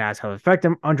LFI and asked how it affected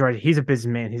him. Andrade, he's a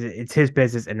businessman. It's his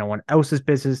business and no one else's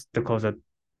business. To close up,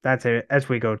 that's it. As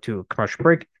we go to a commercial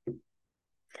break.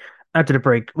 After the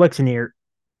break, Lexi Near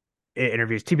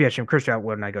interviews TBS and Chris Out,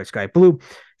 Will and I go Sky Blue.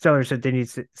 Seller said they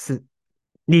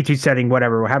need to setting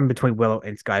whatever happened between Willow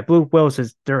and Sky Blue. Willow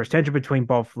says there was tension between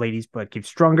both ladies, but keeps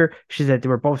stronger. She said they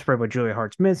were both sprayed with Julia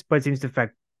Hart's miss, but it seems to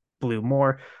affect Blue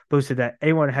more. Blue said that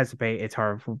anyone has to pay, it's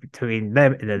hard between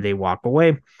them, and then they walk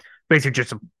away. Basically,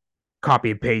 just a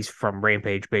copy and paste from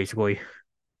Rampage, basically.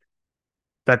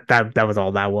 That was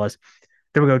all that was.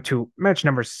 Then we go to match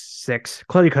number 6.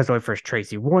 Claudia Castagnoli versus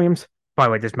Tracy Williams. By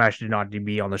the way, this match did not need to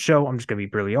be on the show. I'm just going to be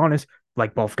brutally honest,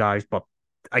 like both guys, but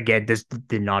again, this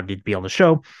did not need to be on the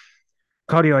show.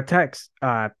 Claudio attacks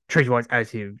Tracy Williams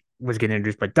as he was getting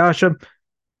introduced by Dasha.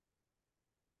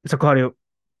 So Claudio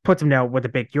puts him down with a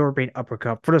big European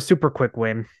uppercut for the super quick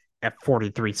win at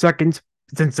 43 seconds.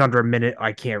 Since it's under a minute,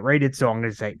 I can't rate it, so I'm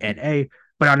going to say NA.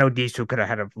 But I know these two could have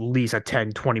had at least a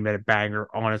 10, 20-minute banger,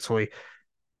 honestly.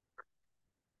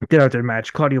 Then after the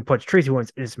match, Claudio puts Tracy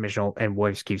Williams in submission, and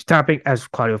Williams keeps tapping as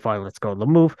Claudio finally lets go of the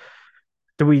move.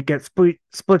 Then we get split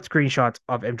screenshots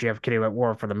of MJF getting at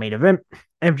war for the main event.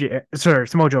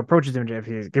 Samoa Joe approaches MJF.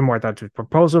 He's getting more thoughts to his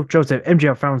proposal. Joe said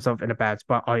MJF found himself in a bad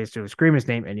spot. All he has to do is scream his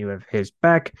name, and you have his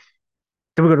back.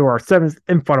 Then we go to our 7th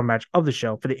and final match of the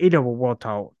show for the AEW World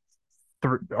Title,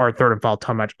 our third and final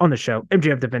title match on the show.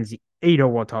 MJF defends the AEW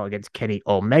World Title against Kenny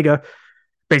Omega.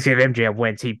 Basically, if MJF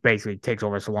wins, he basically takes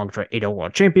over as the long-term AEW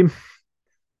World Champion.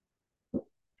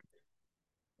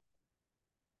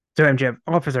 So MJF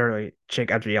offers an early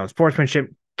shake after yelling sportsmanship.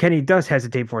 Kenny does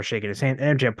hesitate before shaking his hand,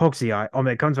 and MJF pokes the eye.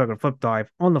 Omega comes back with a flip dive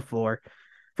on the floor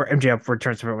for MJF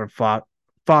returns to it with a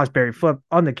Fosbury flip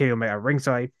on the Kenny Omega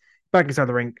ringside. Back inside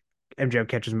the ring, MJF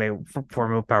catches Omega for a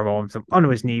move powerbomb him onto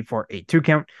his knee for a 2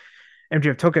 count.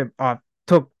 MJF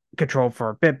took control for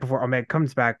a bit before Omega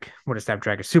comes back with a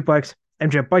Snapdragon suplex.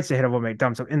 MJF bites the head of Omega,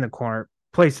 dumps him in the corner,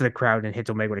 plays to the crowd, and hits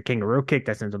Omega with a kangaroo kick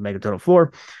that sends Omega to the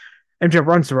floor. MJF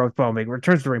runs the ropes, but Omega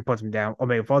returns to the ring, puts him down.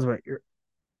 Omega falls with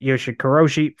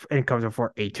Yoshikaroshi and comes in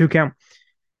for a 2 count.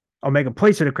 Omega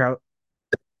plays to the crowd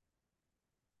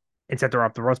and set her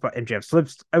off the ropes, but MJF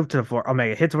slips out to the floor.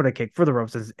 Omega hits with a kick for the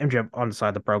ropes as MJF on the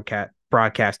side of the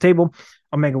broadcast table.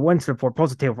 Omega went to the floor, pulls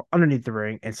the table from underneath the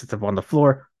ring, and sits up on the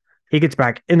floor. He gets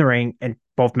back in the ring, and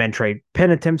both men trade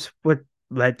pin attempts, which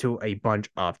led to a bunch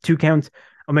of 2 counts.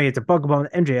 Omega gets a bug upon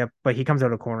MJF, but he comes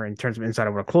out of the corner and turns him inside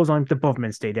over a clothesline. The both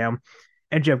men stay down.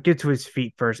 MJF gets to his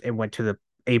feet first and went to the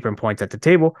apron points at the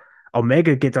table.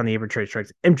 Omega gets on the apron, trade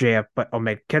strikes MJF, but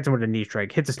Omega catches him with a knee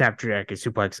strike, hits a snapdragon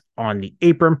suplex on the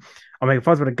apron. Omega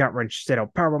falls with a gut wrench, set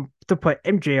out powerbomb to put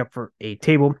MJF for a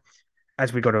table.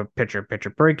 As we go to a picture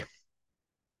break,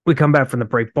 we come back from the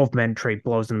break. Both men trade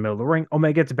blows in the middle of the ring.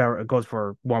 Omega gets a better, goes for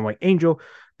a one-way angel,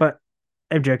 but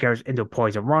MJF carries into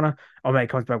Poison Rana.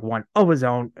 Omega comes back one of his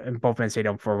own, and both men stay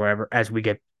down for whatever as we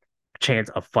get chance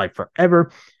of fight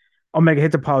forever. Omega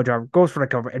hits a pile driver, goes for the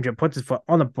cover. MJF puts his foot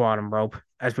on the bottom rope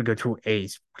as we go to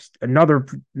another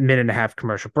minute and a half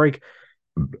commercial break.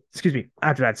 Excuse me.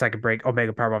 After that second break,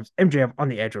 Omega powerbombs MJF on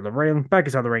the edge of the railing. Back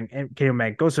inside the ring, and Kenny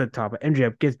Omega goes to the top.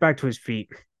 MJF gets back to his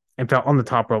feet and fell on the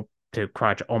top rope to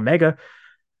crotch Omega.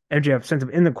 MJF sends him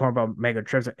in the corner, but Omega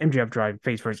trips at MJF driving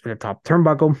face first in the top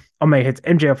turnbuckle. Omega hits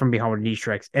MJF from behind with knee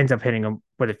strikes, ends up hitting him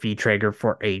with a feed trigger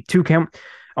for a 2 count.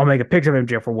 Omega picks up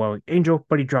MJF for Welling Angel,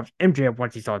 but he drops MJF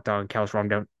once he saw it down. Callis run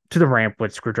down to the ramp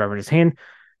with screwdriver in his hand.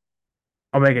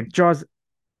 Omega draws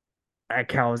at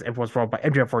Callis and was rolled by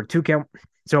MJF for a 2 count.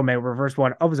 So Omega reversed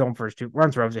one of his own first 2,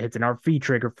 runs ropes, and hits an RV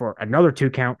trigger for another 2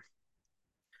 count.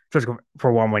 So let's go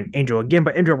for one win Angel again,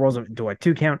 but MJF rolls him into a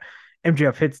 2 count.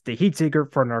 MJF hits the heat seeker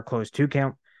for another close 2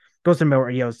 count. Goes to Miller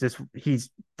and yells, this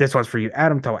one's for you,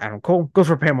 Adam, to Adam Cole. Goes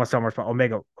for Pamela Summers, but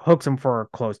Omega hooks him for a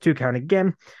close 2 count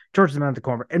again. Charges him out the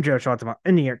corner. MJF shots him out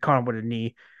in the air, caught him with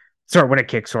a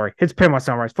kick. Hits Pamela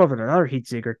Summers, falls with another heat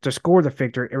seeker to score the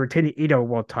victory and retain the AEW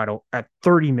World title at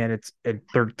 30 minutes and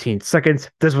 13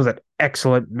 seconds. This was an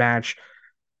excellent match.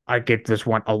 I give this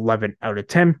one 11 out of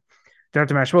 10. Then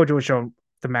after match, Mojo was shown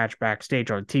the match backstage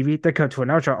on TV. They cut to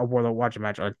another shot of Warlow watching a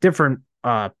match on a different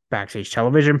backstage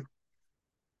television.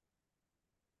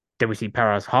 Then we see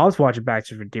Powerhouse Hobbs watching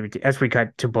backstage for DVD as we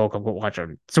cut to Bulk of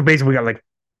watching. So basically, we got like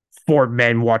 4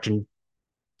 men watching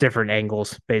different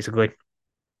angles, basically.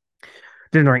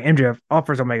 Then during MJF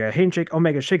offers Omega a handshake.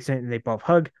 Omega shakes it and they both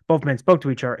hug. Both men spoke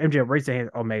to each other. MJF raised the hand.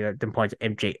 Omega then points to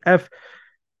MJF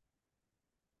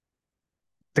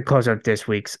to close out this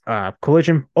week's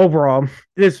Collision. Overall,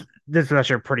 this was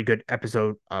actually a pretty good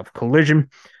episode of Collision.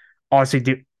 Honestly,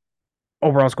 the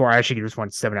overall score, I actually give this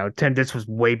one 7 out of 10. This was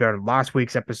way better than last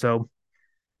week's episode.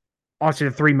 Honestly,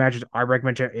 the 3 matches I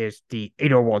recommend is the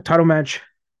AEW World title match,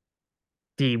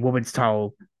 the women's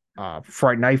title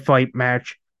Friday night fight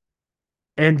match,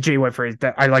 and Jay White phrase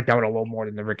that I like that one a little more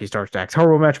than the Ricky Starks Dax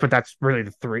Harwood match, but that's really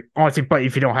the 3. Honestly, but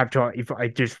if you don't have to, if I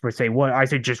just would say what I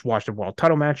say, just watch the World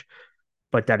title match.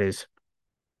 But that is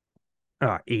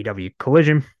AEW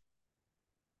Collision.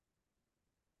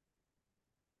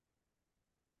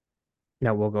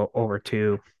 Now we'll go over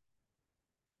to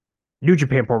New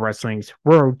Japan Pro Wrestling's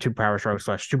Road to Power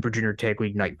Struggle / Super Junior Tag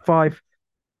League Night 5.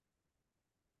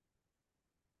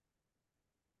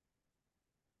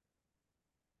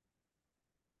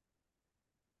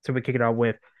 So we kick it off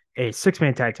with a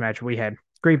 6-man tag match. We had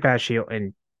Great Bash Shield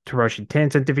and Toroshi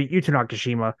Tansen defeat Yuta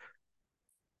Nakashima,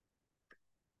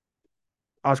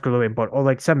 Oscar Louis, and Bud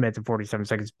Oleg 7 minutes and 47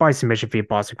 seconds by submission via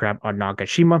Boston Crab on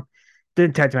Nakashima.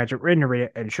 Then tag match at Ren Narita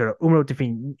and Shota Umino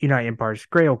defeating United Empire's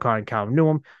Gray O'Connor and Callum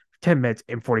Newham 10 minutes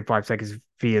and 45 seconds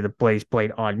via the Blaze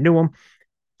Blade on Newham.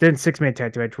 Then 6-man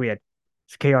tag match, we had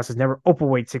Chaos is Never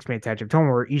Openweight 6-man tag team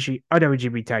Tomohiro Ishii,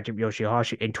 IWGP tag team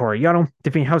Yoshihashi and Toru Yano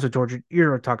defeating House of Torture,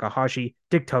 Yuro Takahashi,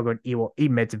 Dick Togo, and Iwo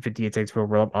 8 minutes and 58 seconds for a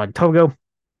roll up on Togo.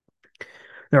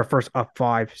 There are first of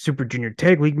 5 Super Junior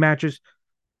Tag League matches.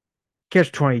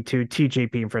 Catch 22,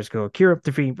 TJP and Fresco Akira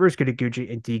defeating Rusuke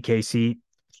Taguchi and DKC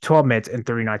 12 minutes and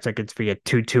 39 seconds via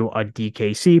 2-2 on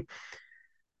DKC.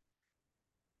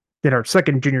 Then our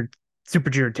second Super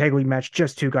Junior Tag League match,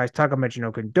 just 2 guys, Taka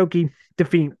Michinoku and Doki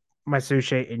defeating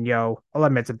Masuche and Yo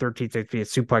 11 minutes and 13 seconds via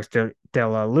Suplex de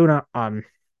la Luna on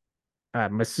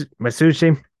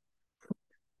Masuche.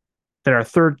 Then our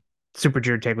third Super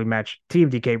Junior Tag League match,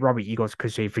 TMDK, Robbie Eagles,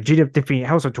 Kushei Fujita defeating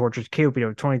House of Tortures,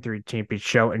 KOPW 23 Champion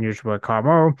Show and Yushiba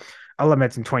Kamaru 11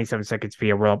 minutes and 27 seconds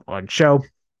via roll up on Show.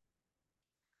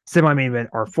 Semi-main event,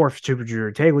 our 4th Super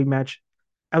Junior Tag League match,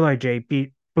 LIJ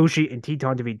beat Bushi and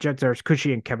Teton defeat Jetsars,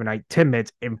 Kushi and Kevin Knight 10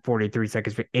 minutes and 43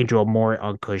 seconds for Angel Amore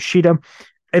on Kushida.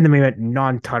 In the main event,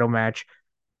 non-title match,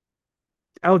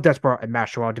 El Desperado and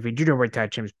Master defeat Junior Weight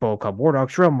Tag Champions Bull Club War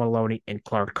Dogs, Sherelle Maloney and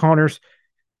Clark Connors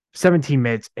 17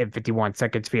 minutes and 51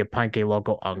 seconds via Pine K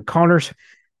logo on Connors.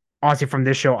 honestly, from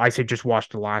this show, I say just watch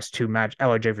the last two matches: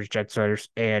 LJ vs. Jet Setters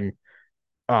and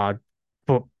uh,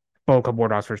 Bo- Boca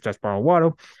Bordos versus Desperado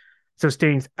Waddle. So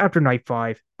standings after night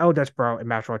five, El Desperado and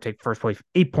Mastro take first place with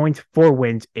 8 points, 4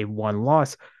 wins, and 1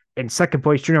 loss. In second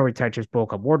place, Junior Retention's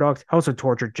Boca War Dogs, House of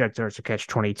Torture, Jet Setters to catch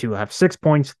 22 have 6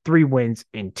 points, 3 wins,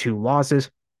 and 2 losses.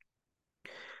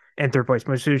 And third place,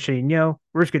 Masushi Nyo,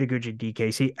 Rusuke Taguchi,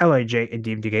 DKC, LAJ, and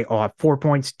DMDK all have 4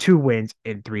 points, 2 wins,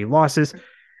 and 3 losses.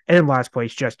 And in last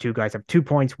place, just two guys have 2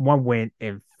 points, 1 win,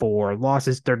 and 4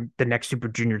 losses. The next Super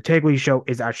Junior Tag League show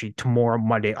is actually tomorrow,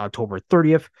 Monday, October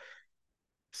 30th.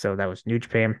 So that was New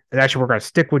Japan. And actually, we're going to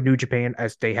stick with New Japan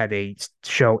as they had a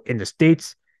show in the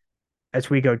States. As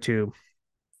we go to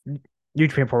New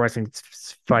Japan Pro Wrestling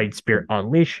Fighting Spirit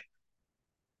Unleashed.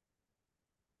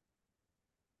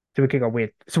 So we kick off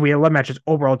with, so we had 11 matches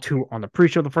overall, 2 on the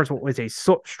pre-show. The first one was a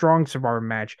strong survivor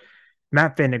match.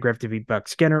 Matt Vandegrift to beat Buck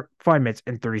Skinner, 5 minutes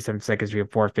and 37 seconds via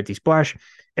 450 splash.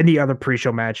 And the other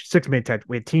pre-show match, 6-minute tag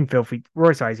with Team Filthy,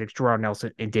 Royce Isaacs, Gerard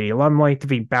Nelson, and Danny Lumley to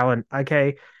beat Balin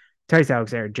IK, Tice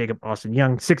Alexander, Jacob Austin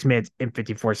Young, 6 minutes and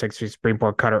 54 seconds via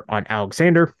springboard cutter on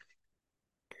Alexander.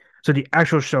 So the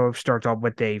actual show starts off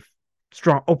with a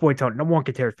strong open title number 1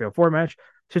 contender field 4 match.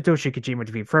 Satoshi Kojima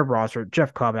defeat Fred Rosser,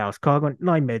 Jeff Cobb, Alex Coughlin,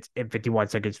 9 minutes and 51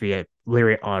 seconds via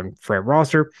Lariat on Fred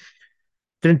Rosser.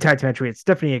 Then tag team match, we had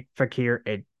Stephanie Fakir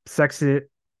and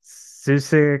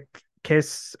Susikis.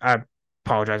 I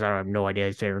apologize, I have no idea how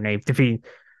to say her name. Defeating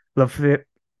Lafayette.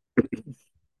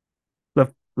 I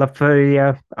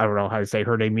don't know how to say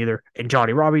her name either. And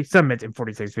Johnny Robbie, 7 minutes and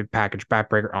 46 with package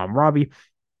backbreaker on Robbie.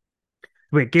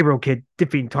 We had Gabriel Kidd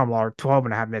defeating Tom Lawler,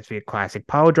 12.5 minutes via classic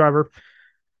pile driver.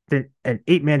 Then an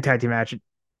 8-man tag team match.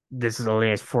 This is the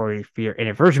latest 40-year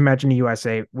anniversary match in the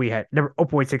USA. We had number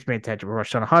 0.6-man tag team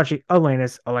Rush Tanahashi,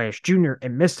 Atlantis Jr.,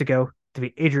 and Mystico to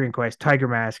be Adrian Quest, Tiger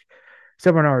Mask,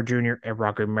 Seminara Jr., and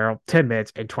Rocky Merrill, 10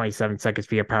 minutes and 27 seconds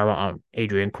via power on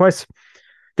Adrian Quest.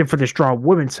 Then for the strong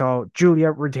women's title,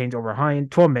 Julia retains over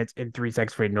Hyan, 12 minutes and 3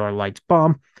 seconds for a Northern Lights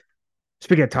bomb.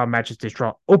 Speaking of top matches, the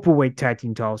strong openweight tag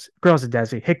team titles, Girls of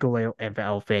Destiny, Hikuleo, and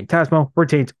Val Phantasmo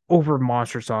retains over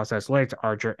Monster Sauce as Lance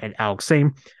Archer and Alex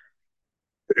Sane.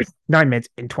 9 minutes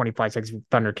and 25 seconds with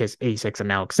Thunder Kiss 86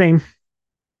 and Alex Sane.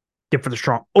 Then for the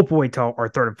strong openweight title, our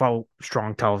third and final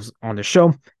strong titles on the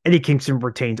show, Eddie Kingston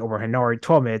retains over Hanari,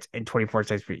 12 minutes and 24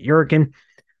 seconds for Hurricane.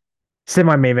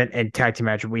 Semi-main event and tag team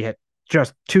match, we had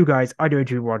just two guys,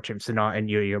 IWGP World Champ Sanada and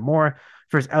Yuya Uemura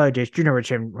versus LAJ's Junior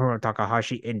Champ Hiromu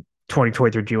Takahashi in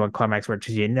 2023 G1 Climax, where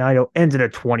Tetsuya Naito ends in a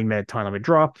 20-minute time limit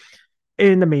draw.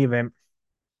 In the main event,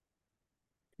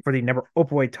 for the number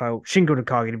openweight title, Shingo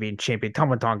Takagi to be champion,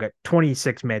 Tama Tonga,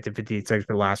 26 minutes and 58 seconds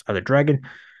for the last of the Dragon.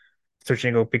 So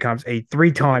Shingo becomes a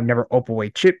 3-time never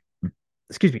openweight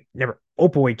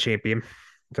champion.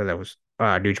 So that was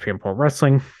New Japan Pro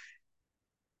Wrestling.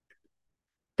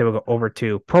 Then we'll go over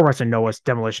to Pro Wrestling Noah's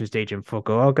Demolition stage in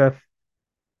Fukuoka.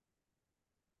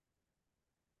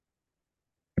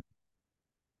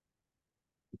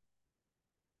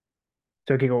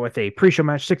 So we can go with a pre-show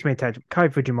match, 6-man tag, Kai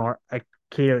Fujimura,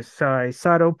 Akito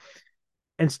Saito,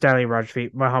 and Stanley Rogers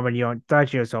feet, Muhammad Yon,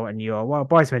 Daichi Oso, and Yoa.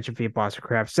 Boys mentioned feet, Boston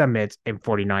Craft, 7 minutes and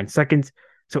 49 seconds.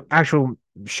 So actual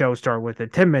show started with a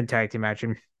 10-man tag team match.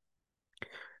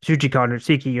 Shuji Kondo,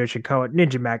 Siki Yoshikawa,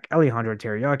 Ninja Mac, Alejandro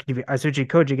Teriyaki, Asuchi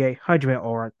Kojige, Hajime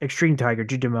Oran, Extreme Tiger,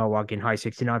 Juju Milwaukee, and High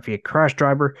 69 via Crash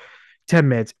Driver, 10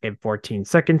 minutes and 14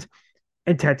 seconds.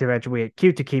 And tag team match, we had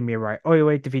Kyuta Kimi Rai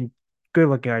Oiwe defeating good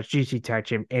looking guys, GC Tag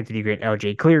Team, Anthony Green,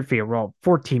 LJ Clear via Raw,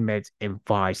 14 minutes and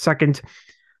 5 seconds.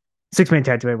 6-man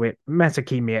tag team with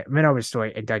Masakimi, Minoru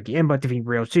Stoy, and Daiki Imba defeating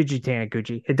Real Shuji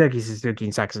Taniguchi, Hideki Suzuki,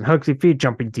 and Saxon Huxley via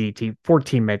Jumping DT,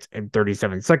 14 minutes and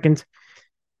 37 seconds.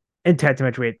 And tag team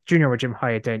match with Junior Jim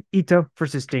Hayata and Ito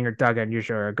versus Stinger, Daga, and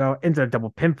Yusha Aragawa ends a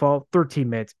double pinfall, 13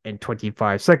 minutes and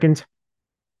 25 seconds.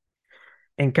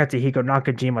 And Katsuhiko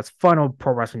Nakajima's final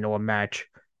Pro Wrestling Noah match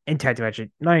in tag team match,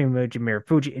 Naomichi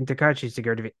Mirufuji and Takashi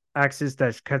Sugiura defeat Axis,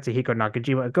 that's Katsuhiko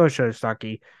Nakajima and Go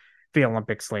Shotosaki via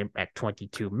Olympic Slam at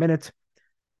 22 minutes.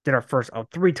 Then our first of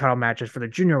 3 title matches for the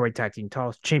junior weight tag team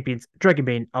titles. Champions Dragon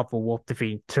Bane, Alpha Wolf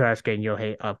defeating Tasuke and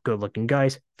Yohei of Good Looking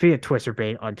Guys via Twister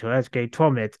Bane on Tasuke,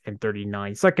 12 minutes and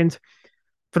 39 seconds.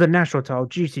 For the national title,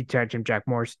 GC Tag Team Jack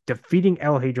Morris defeating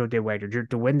El Hijo de Wager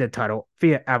to win the title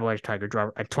via Avalanche Tiger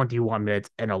Driver at 21 minutes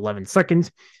and 11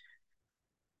 seconds.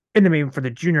 In the main for the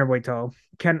junior weight title,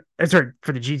 for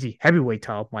the GC heavyweight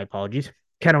title, my apologies,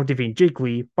 Keno defeating Jake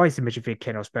Lee by submission via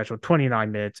Keno Special,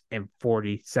 29 minutes and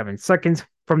 47 seconds.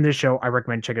 From this show, I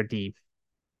recommend check out the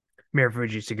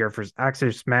Mirufuji Sugiura versus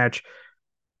Axis match,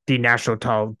 the national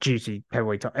title GC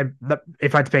heavyweight title. And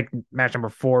if I had to pick match number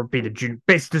 4, be the junior,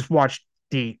 basically just watch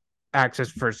the Access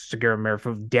for Segura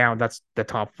Marifu down. That's the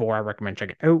top four. I recommend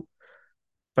checking out.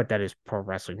 But that is Pro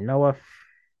Wrestling Noah.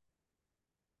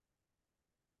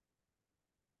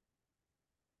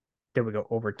 Then we go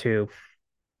over to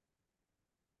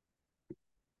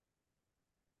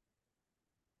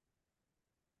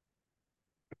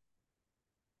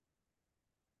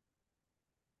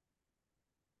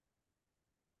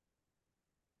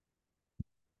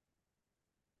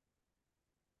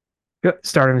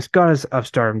Stardom's Goddess of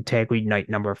Stardom Tag League Night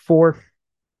number 4.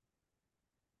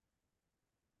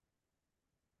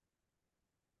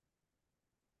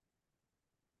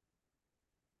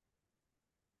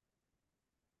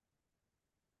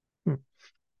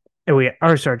 And we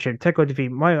our Star Champ Teko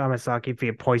defeat Mayu Amasaki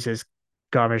via Poison's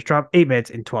Garbage Drop 8 minutes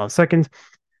and 12 seconds.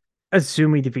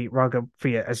 Asumi defeat Raga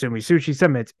via Asumi Sushi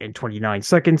 7 minutes and 29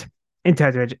 seconds. In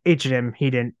tag match, H&M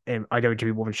Hiden and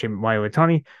IWGP Women's Champ Mayu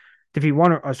Itani defeat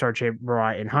one Star Champ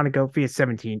Mirai and Hanako via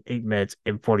 17, 8 minutes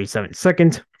and 47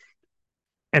 seconds.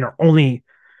 And our only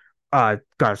God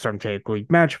Storm Tag League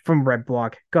match from Red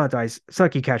Block, God's Eyes,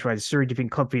 Saki Kashima Suri defeating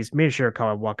Club Fees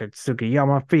Miyashiro Waka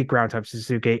Tsukiyama, Fee Ground Type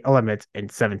Suzuki, 11 minutes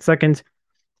and 7 seconds.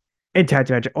 In tag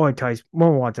match, Oitais,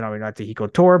 Momo Watanabe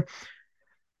Natsuhiko Tora,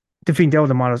 defeating Del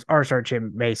Demono's R-Star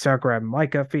Champ Mei Sakura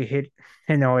Maika, Fee hit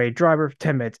Hinoe Driver,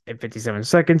 10 minutes and 57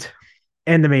 seconds.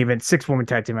 And the main event, 6-woman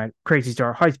tag team match, Crazy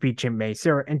Star, High Speed Champ Mei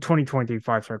Sarah, and 2023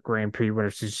 5-star Grand Prix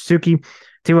winner Suzuki.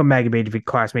 Team of Magabay defeat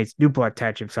classmates, New Blood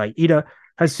Tag Champ Saida,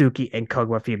 Hasuki, and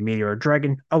Kogwa via Meteor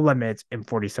Dragon, 11 minutes and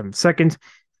 47 seconds.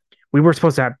 We were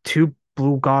supposed to have 2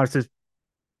 Blue Goddesses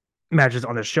matches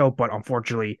on the show, but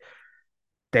unfortunately,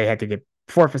 they had to get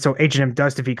forfeit. So H&M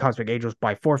does defeat Cosmic Angels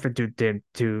by forfeit due to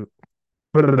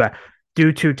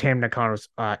Tam Nakano's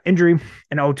injury.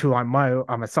 And O2 line Mayu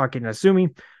Amasaki and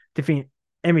Asumi defeat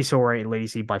Emi Sorai and Lady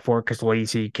C by 4 because Lady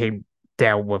C came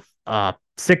down with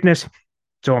sickness.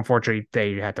 So unfortunately,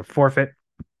 they had to forfeit.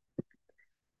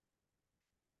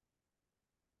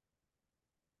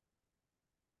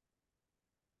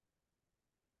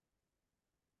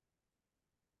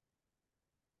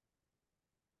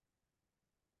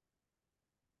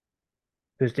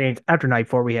 The standings after night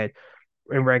 4, we had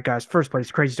in red guys, first place,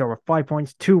 Crazy Star with 5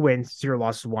 points, 2 wins, 0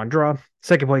 losses, 1 draw.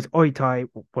 Second place, Oitai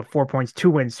with 4 points,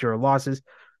 2 wins, 0 losses.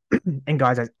 And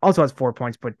guys also has 4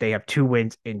 points, but they have 2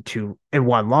 wins and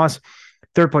 1 loss.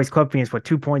 Third place, Club Phoenix with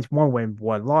 2 points, 1 win,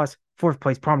 1 loss. Fourth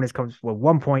place, Prominence comes with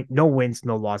 1 point, no wins,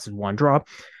 no losses, 1 draw.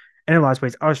 And in last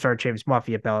place, our Star Champs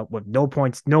Mafia Bella with no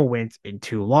points, no wins, and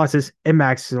 2 losses. And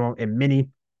Maximum and Mini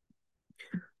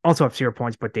also have 0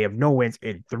 points, but they have no wins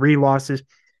and 3 losses.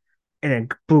 And then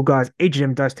Blue Gods,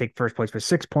 H&M does take first place with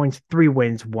 6 points, 3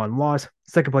 wins, 1 loss.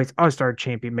 Second place, All-Star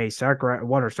Champion Mei Sakura and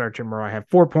One Star Champion Mirai have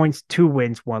 4 points, 2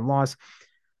 wins, 1 loss.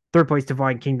 Third place,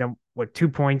 Divine Kingdom with 2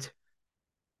 points,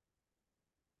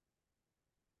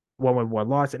 1 win, 1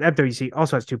 loss. And FWC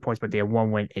also has 2 points, but they have 1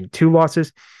 win and 2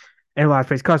 losses. And last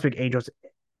place, Cosmic Angels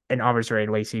and Adversary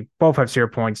and Lacey both have 0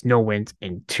 points, no wins,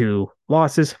 and 2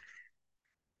 losses.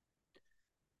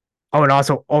 Oh, and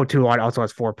also O2 Line also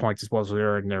has 4 points as well, so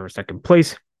they're in their second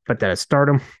place, but that is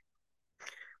Stardom.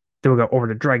 Then we'll go over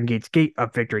to Dragon Gate's Gate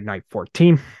of Victory Night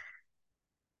 14. So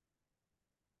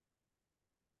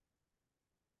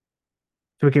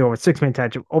we can go over 6-man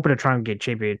tag, open a Dragon Gate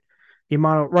champion.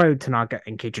 Yamato, Ryu Tanaka,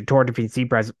 and Keiichi Tora defeat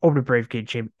Zebras, open a Brave Gate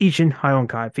champion Ishin,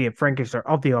 Hyonkai via Frankenstein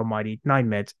of the Almighty, 9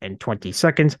 minutes and 20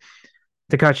 seconds.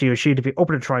 Takashi Yoshida defeat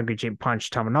open a Dragon Gate champion Punch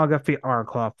Tamanaga via Iron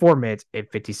Claw, 4 minutes and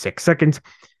 56 seconds.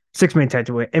 6-man tag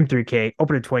with M3K,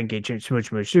 open a 20 gate champion Smooch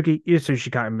Musuki,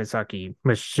 Yasushika and Misaki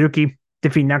Mitsuki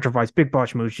defeat Natural Vice Big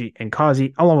Boss Mushi and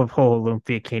Kazi, along with Ho Ho Loom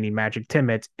via Candy Magic, 10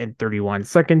 minutes and 31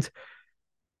 seconds.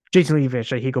 Jason Lee via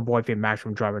Shahiko Boy via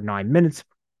Maximum Driver, 9 minutes.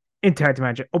 In tag team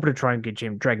match, open a Triangle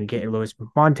Gym, Dragon Kid and Lewis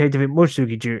Monte defeat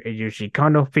Mochizuki Ju and Yoshi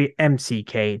Kondo via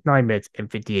MCK, 9 minutes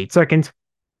and 58 seconds.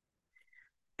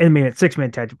 In the main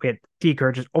 6-man tag, we had D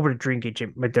Courageous over to Dream Gate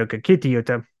Gym, Madoka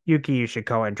Kitayuta, Yuki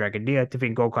Yoshikawa, and Dragon Dia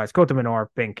defeating Gold Class Kota Minoru,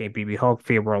 Ben K. BB Hulk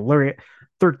via World Lariat,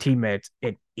 13 minutes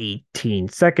and 18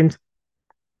 seconds.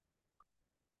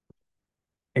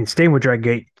 And staying with Dragon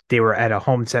Gate, they were at a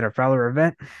home center Valor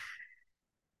event.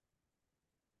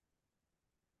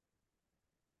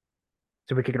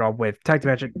 So we kick it off with tag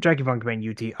team match, Jackie Von Command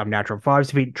UT of Natural 5s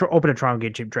defeat open a Triangle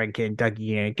Gate Chip, Dragon Kid, and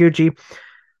Dougie Yanaguchi.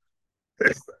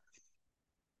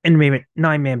 In the main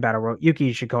 9-man battle royal,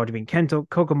 Yuki Ishikawa defeating Kento,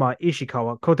 Kokoma,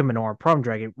 Ishikawa, Kota Minoru, Prom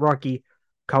Dragon, Rocky,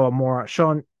 Kawamura,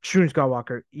 Shun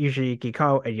Skywalker, Yoshiki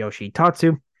Kao, and Yoshi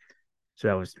Tatsu. So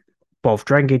that was both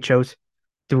Dragon Gate shows.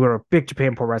 Then we go to Big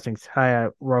Japan Pro Wrestling,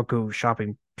 Roku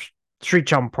Shopping, Street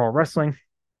Chum Pro Wrestling.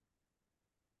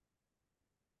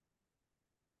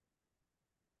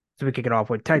 So we kick it off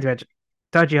with tag match.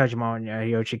 Taiji Hashimoto and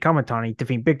Yoshi Kamatani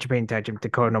defeat Big Japan Tag Team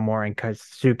Dakota Nomura and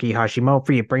Kazuki Hashimoto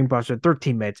via Brainbuster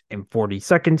 13 minutes and 40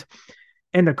 seconds.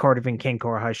 And the card defeating Ken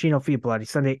Kora Hashino via Bloody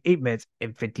Sunday 8 minutes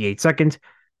and 58 seconds.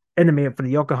 And the main for the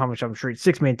Yokohama Shopping Street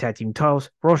 6-man tag team titles,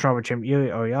 World Strongman Champ Yuri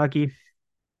Oyagi,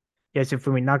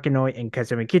 Yasufumi Nakanoi, and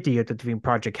Kazumi Kitayuta defeating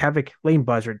Project Havoc, Lane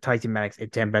Buzzard, Tyson Maddox,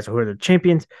 and Ten Best who are the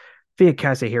champions via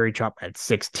Kasahiri Chop at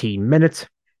 16 minutes.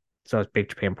 So that's Big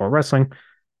Japan Pro Wrestling.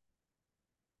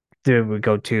 Then we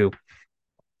go to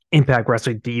Impact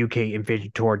Wrestling, the UK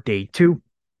Invasion Tour Day 2.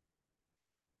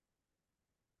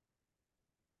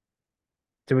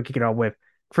 So we kick it off with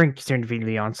Frank Kazarian defeating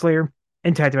Leon Slayer,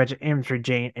 and tag match Amateur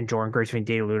Jane and Jordan Grace defeating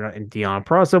Dana Luna and Dion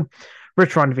Prazo.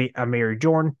 Rich Ron defeating Amiri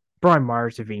Jordan, Brian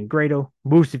Myers defeating Grado,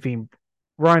 Moose defeating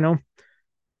Rhino,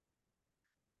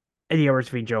 Eddie Edwards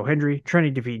defeating Joe Hendry,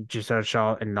 Trinity defeating Giselle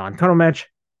Shaw in a non-title match,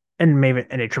 and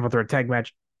Maven in a triple threat tag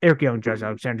match. Eric Young, Josh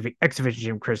Alexander defeat X-Division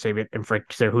Jim, Chris Sabin, and Frank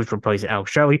Kazarian, who's replacing Alex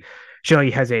Shelley.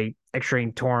 Shelley has a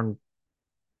extreme torn.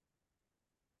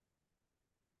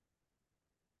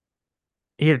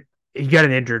 He got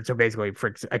an injured, so basically, I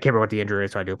can't remember what the injury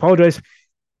is, so I do apologize.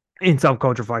 In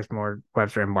self-culture, Flex Moore,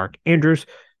 Webster, and Mark Andrews.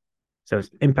 So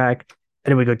it's Impact.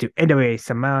 And then we go to NWA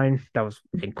Samhain. That was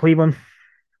in Cleveland.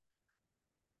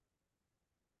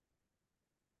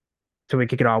 So we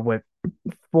kick it off with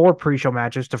 4 pre-show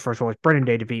matches. The first one was Brendan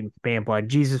Day defeating Man Blood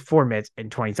Jesus 4 minutes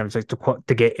and 27 seconds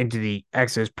to get into the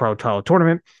Exodus Pro Title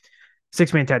Tournament.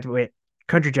 6-man tag with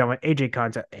Country Gentleman AJ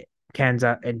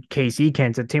Kanza and KC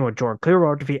Kanza team with Jordan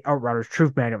Clearwater defeat Outriders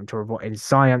Truth Magnum Turbo and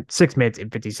Zion 6 minutes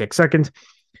and 56 seconds.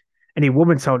 And a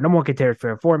women's held number 1 contender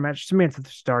for a 4 match, Samantha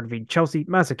Star defeat Chelsea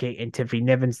Masake and Tiffany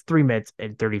Nevins 3 minutes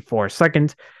and 34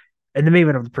 seconds. And the main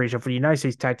event of the pre-show for the United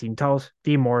States Tag Team titles,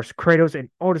 Dean Morris, Kratos, and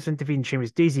Odison defeating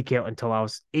Sheamus, Daisy Kale, and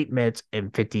Talos 8 minutes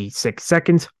and 56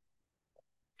 seconds.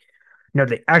 Now,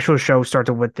 the actual show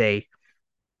started with a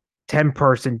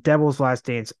 10-person Devil's Last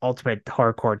Dance Ultimate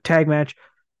Hardcore Tag match.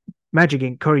 Match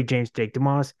against Cody James, Jake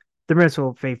DeMoss, the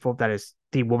Minnesota Faithful, that is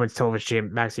the Women's Television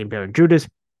Champ, Maxine Baylor Judas,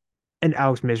 and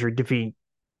Alex Misery defeating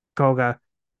Koga,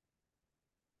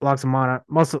 Loxamana,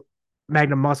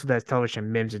 Magnum Muscle, that's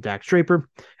Television, Mims, and Dax Draper,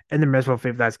 and the Minnesota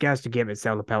Faithful, that's Gas to Give and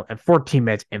Sal Lapel at 14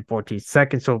 minutes and 14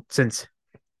 seconds. So since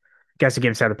Gas to Give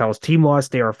and Sal Lapel's team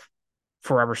lost, they are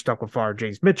forever stuck with Father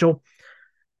James Mitchell.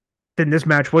 Then this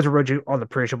match was originally on the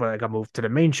pre-show, but it got moved to the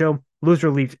main show. Loser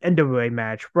leaves NWA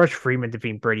match. Rush Freeman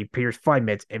defeating Brady Pierce 5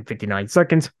 minutes and 59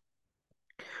 seconds.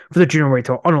 For the junior weight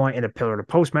title on the line in the pillar to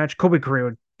post match, Kobe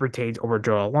Carrillo retains over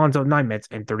Joe Alonzo 9 minutes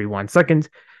and 31 seconds.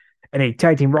 And a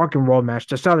tag team rock and roll match,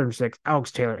 the Southern Six,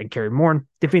 Alex Taylor and Kerry Morn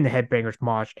defeating the Headbangers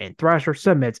Mosh and Thrasher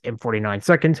 7 minutes and 49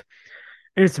 seconds.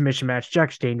 In a submission match,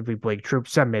 Jack Stain defeated Blake Troop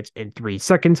 7 minutes and 3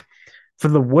 seconds. For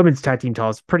the women's tag team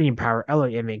titles, Pretty in Power, Ella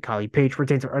Amy and Kylie Page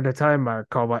retains at the time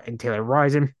Markova and Taylor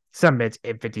Risen 7 minutes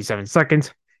and 57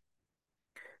 seconds.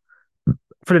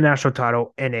 For the national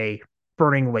title in a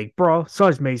Burning Lake Brawl,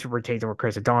 Silas Mason retains over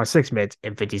Chris Adonis 6 minutes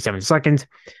and 57 seconds.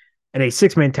 In a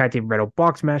 6-man tag team rental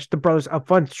box match, the brothers of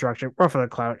Fun Destruction, Ruffalo the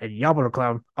Clown, and Yabo the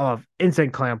Clown of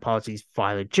Insane Clown Policies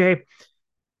Violet J.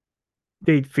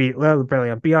 They defeat Lila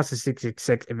Brilliant on Biasa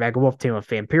 666 and Mega Wolf team of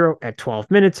Vampiro at 12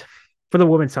 minutes. For the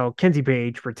women's title, Kenzie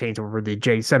Page retains over the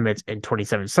J 7 minutes and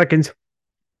 27 seconds.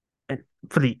 And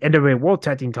for the NWA World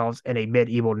Tag Team titles in a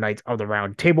Medieval Knights of the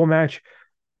Round Table match,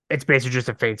 it's basically just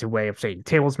a fancy way of saying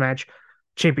tables match.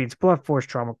 Champions Bluff Force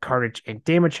Trauma, Carnage, and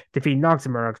Damage defeat Knox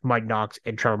and Murdoch, Mike Knox,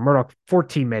 and Trevor Murdoch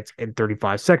 14 minutes and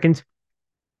 35 seconds.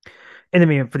 And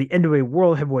then for the NWA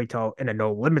World Heavyweight title in a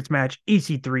No Limits match,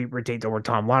 EC3 retains over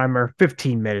Tom Latimer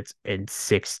 15 minutes and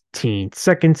 16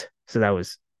 seconds. So that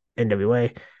was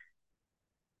NWA.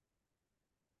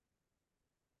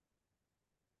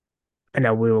 And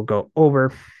now we will go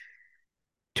over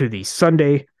to the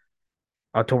Sunday,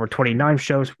 October 29th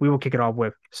shows. We will kick it off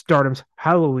with Stardom's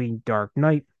Halloween Dark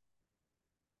Night.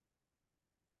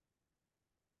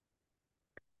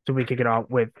 So we kick it off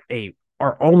with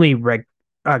our only Red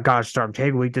Goddess Stardom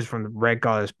tag league. This is from the Red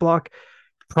Goddess block.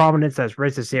 Prominence as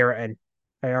Reza Sarah and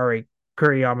Ayari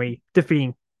Kuriyami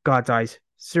defeating God's Eyes,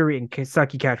 Suri and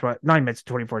Saki Kashima 9 minutes and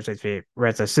 24 seconds for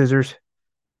Reza Scissors.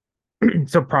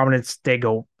 So Prominence, they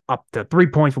go up to 3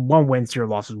 points for 1 win, 0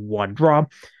 losses, 1 draw.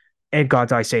 And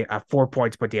God's Eye say at 4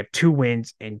 points, but they have 2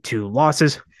 wins and 2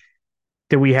 losses.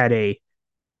 Then we had a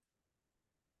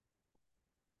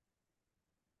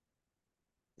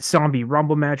Zombie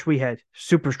Rumble match. We had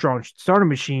Super Strong Starter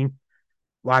Machine,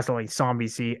 last only Zombie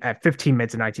C at 15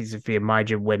 minutes and 19 seconds via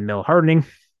Maija Windmill Hardening.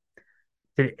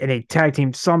 In a tag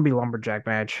team Zombie Lumberjack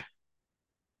match,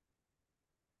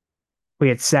 we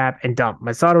had Sap and Dom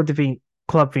Masato defeating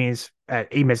Club Fiends at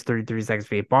 8 minutes 33 seconds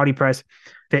via body press.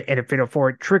 Then in a fatal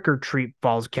four trick or treat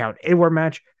falls count inward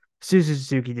match.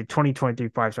 Suzuki, the 2023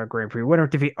 5-star Grand Prix winner,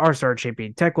 defeat R-Star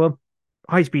champion Tekla,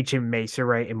 high speed champion Mei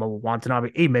Surai, and Mobile Watanabe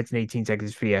 8 minutes and 18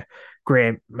 seconds via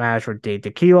Grand Match with Dave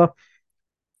Tequila.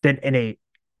 Then in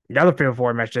another fatal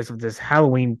four match, just with this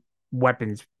Halloween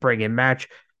weapons bring-in match,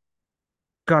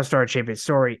 God Star champion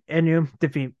Sori Inu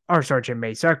defeat R-Star champion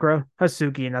Mei Sakura,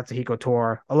 Hasuki, and Natsuhiko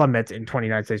Tora 11 minutes and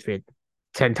 29 seconds via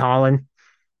Tentalin.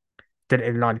 Then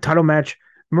in a non-title match,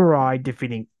 Murai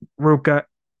defeating Ruka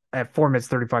at 4 minutes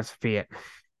 35 via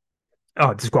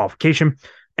disqualification.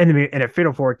 And then in a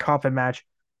fatal four coffin match,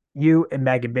 Yu and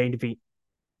Megan Bain defeat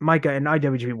Micah and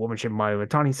IWGP Women's Champion Mayu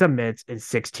Matani 7 minutes and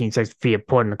 16 seconds via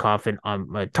putting the coffin on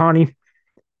Matani.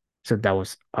 So that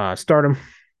was Stardom.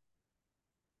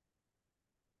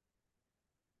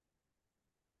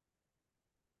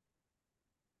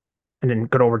 And then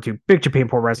go over to Big Japan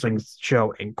Pro Wrestling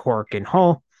show in Korakuen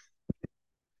Hall.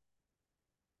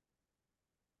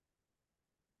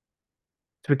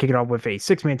 So we kick it off with a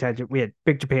 6-man tag. We had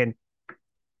Big Japan,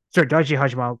 Daiji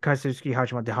Hashimoto, Kazuki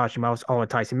Hashimoto, the Hashimoto's, all with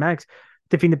Tyson Max,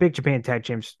 defeating the Big Japan Tag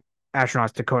Champs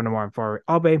Astronauts Dakota Noir and Fari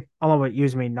Abe, along with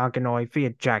Yuzumi Nakanoi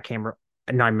via jackhammer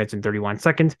at 9 minutes and 31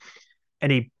 seconds.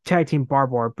 And a tag team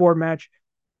barbed wire board match,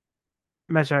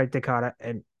 Masai Takada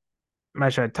and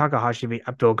Masai Takahashi v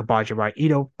Abdul Kabaji by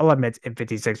Ito, 11 minutes and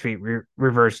 56 feet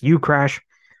reverse U crash.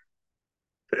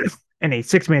 And a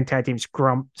 6-man tag team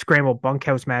scramble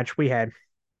bunkhouse match, we had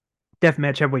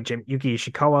deathmatch heavyweight champ Yuki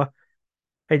Ishikawa,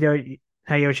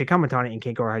 Hayashi Kamatani, and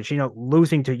Keiko Hashino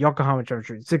losing to Yokohama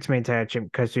Junction 6-man tag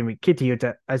champ Kazumi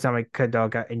Kitayuta, Azami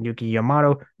Kadaga, and Yuki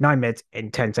Yamato, 9 minutes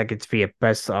and 10 seconds via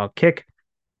best kick.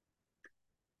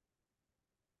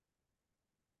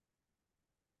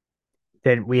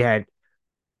 Then we had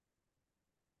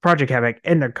Project Havoc,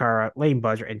 and Nakara, Lane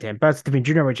Buzzer, and Dan Butts defeating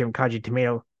Junior Champ Kaji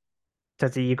Tomato,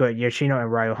 Tatsuhiko Yoshino, and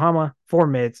Ryohama,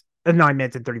 9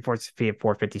 minutes and 34 via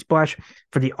 450 splash.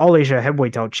 For the All Asia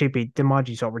Heavyweight title, Chippy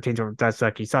Dimaji Salt retains over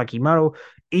Dasaki Sakimoto,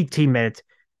 18 minutes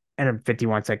and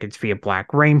 51 seconds via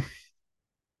Black Rain.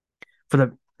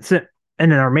 And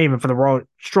then our main event for the Raw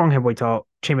Strong Heavyweight title,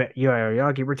 Champion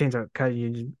Yoyayagi retains over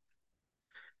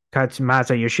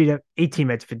Katsumasa Yoshida, 18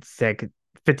 minutes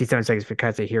 57 seconds for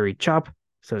Kazuhiri Chop.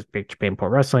 So it's Big Japan Pro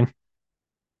Wrestling.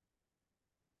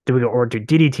 Then we go over to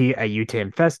DDT at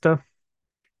Utan Festa.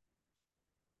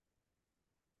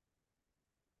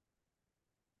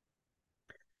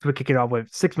 So we kick it off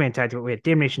with 6-man tag team. We had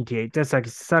Damnation TA, Desaki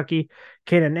Sasaki,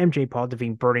 Kata and MJ Paul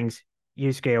defeating Burnings,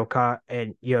 Yusuke Oka,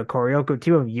 and Yu Koryoku,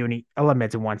 team of Uni, 11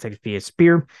 minutes and 1 second via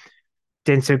spear.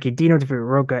 Densuke Dino defeated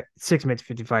Roka, 6 minutes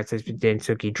 55 seconds for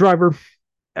Densuke Driver.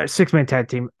 6-man tag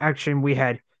team action, we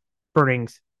had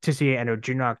Burnings, Tsuya and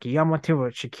Junaki Yama, team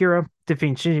of Shakira,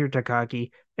 defeating Shinjiro Takagi,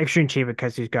 Extreme Champion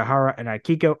Kazuchika Hara, and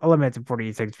Akiko, 11 minutes and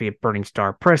 48 seconds via Burning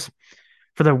Star Press.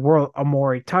 For the World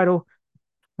Amori title,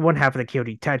 one half of the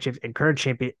KOD tag champs and current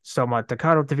champion Soma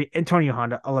Takato defeat Antonio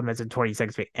Honda, 11 minutes and 20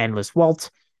 seconds via Endless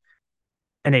Waltz.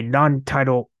 And a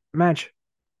non-title match,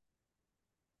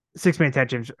 6-man tag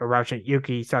teams Arashi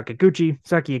Yuki Sakaguchi,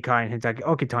 Saki Ikai, and Hinzaki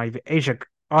Okitani via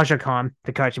Asha Khan,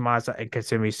 Takashi Masa, and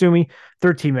Kasumi Sumi,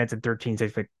 13 minutes and 13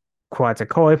 seconds for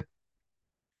Quetzalcoatl.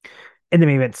 In the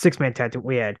main event, 6-man tag team,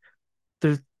 we had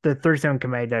the 37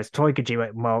 committee that's Toy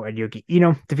Kojima, Mo, and Yuki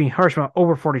Ino, defeating Harshima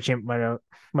over 40 champ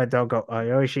Madogo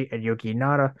Ayoshi and Yuki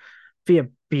Nada via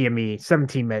BME,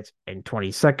 17 minutes and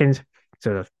 20 seconds.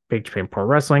 So the Big Japan Pro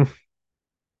Wrestling.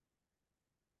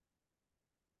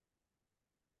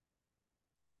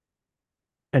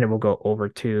 And then we'll go over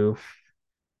to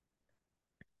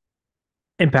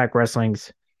Impact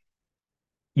Wrestling's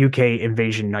UK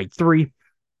Invasion Night 3.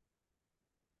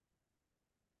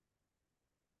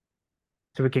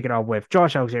 So we kick it off with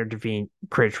Josh Alexander defeating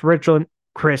Chris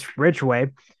Ridgway,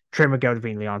 Trey Miguel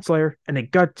defeating Leon Slayer, and a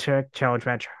gut check challenge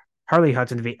match, Harley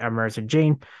Hudson defeating Emerson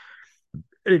Jane.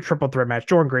 In a triple threat match,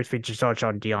 Jordan Grace features Sasha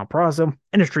and Dion Peraza.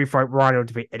 In a street fight, Rhino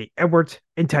defeat Eddie Edwards.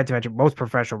 In tag team match, most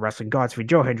professional wrestling gods defeat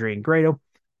Joe Hendry and Grado.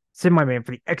 Semi-main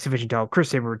for the X Division title, Chris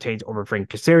Saber retains over Frank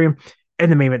Kazarian. In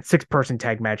the main event, 6-person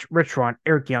tag match, Rich Swann,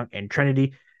 Eric Young, and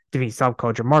Trinity defeating South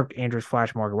Culture, Mark Andrews,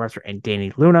 Flash, Morgan Webster, and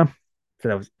Danny Luna. So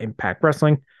that was Impact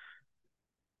Wrestling.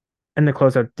 And to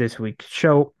close out this week's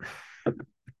show,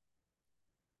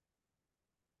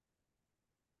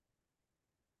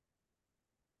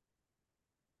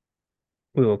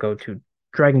 we will go to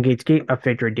Dragon Gate's Gate of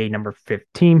Victory Day number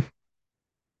 15.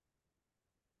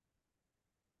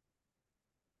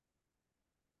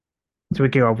 So we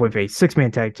kick off with a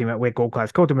 6-man tag team with Gold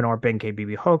Class Kota Minoru, Ben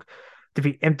KBB Hulk,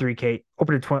 defeat M3K,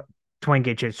 open the 20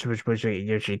 gate chance switch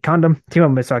Yoshi Condom, team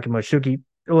of Misaki Mochizuki,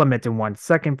 eliminated in 1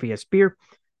 second via spear.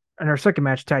 And our second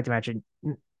match, tag team match,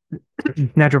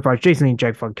 Natural Frost, Jason Lee,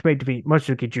 Jack Funk, Kamei defeat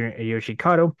Motosuke Jr. and Yoshi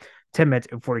Kato, 10 minutes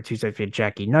and 42 seconds via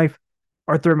Jackie Knife.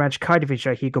 Our third match, Kai defeats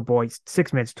Shahiko Boy,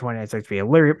 6 minutes and 29 seconds via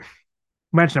Lariat.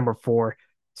 Match number 4,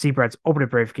 Seabrad's open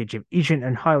brave Jim Ishin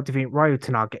and Hayo defeat Ryu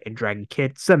Tanaka and Dragon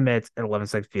Kid, 7 minutes and 11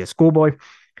 seconds via Schoolboy.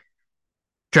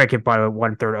 Dragon Kid by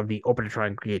 1/3 of the Open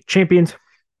Triangle champions.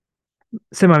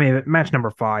 Semi-main match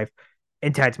number 5,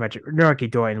 in tag match,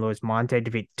 Naruki Doi and Luis Monte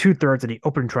defeat 2/3 of the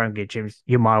Open Triangle champions,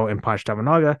 Yamato and Punch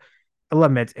Tamanaga,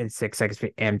 11 minutes and 6 seconds for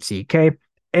MCK.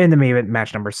 And the main event,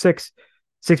 match number 6,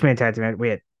 6-man tag team match, we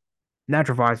had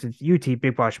Natural Violence, UT,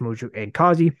 Big Boss Muju, and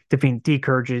Kazi defeating D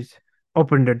Courage's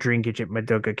Open the Dream Kitchen,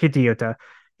 Madoka Kitayota,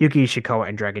 Yuki Ishikawa,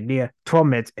 and Dragon Dia, 12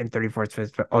 minutes and 34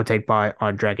 seconds for Otake by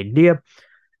on Dragon Dia.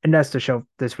 And that's the show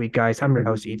this week, guys. I'm your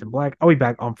host, Ethan Black. I'll be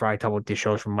back on Friday to talk about the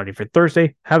shows from Monday for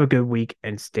Thursday. Have a good week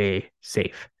and stay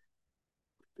safe.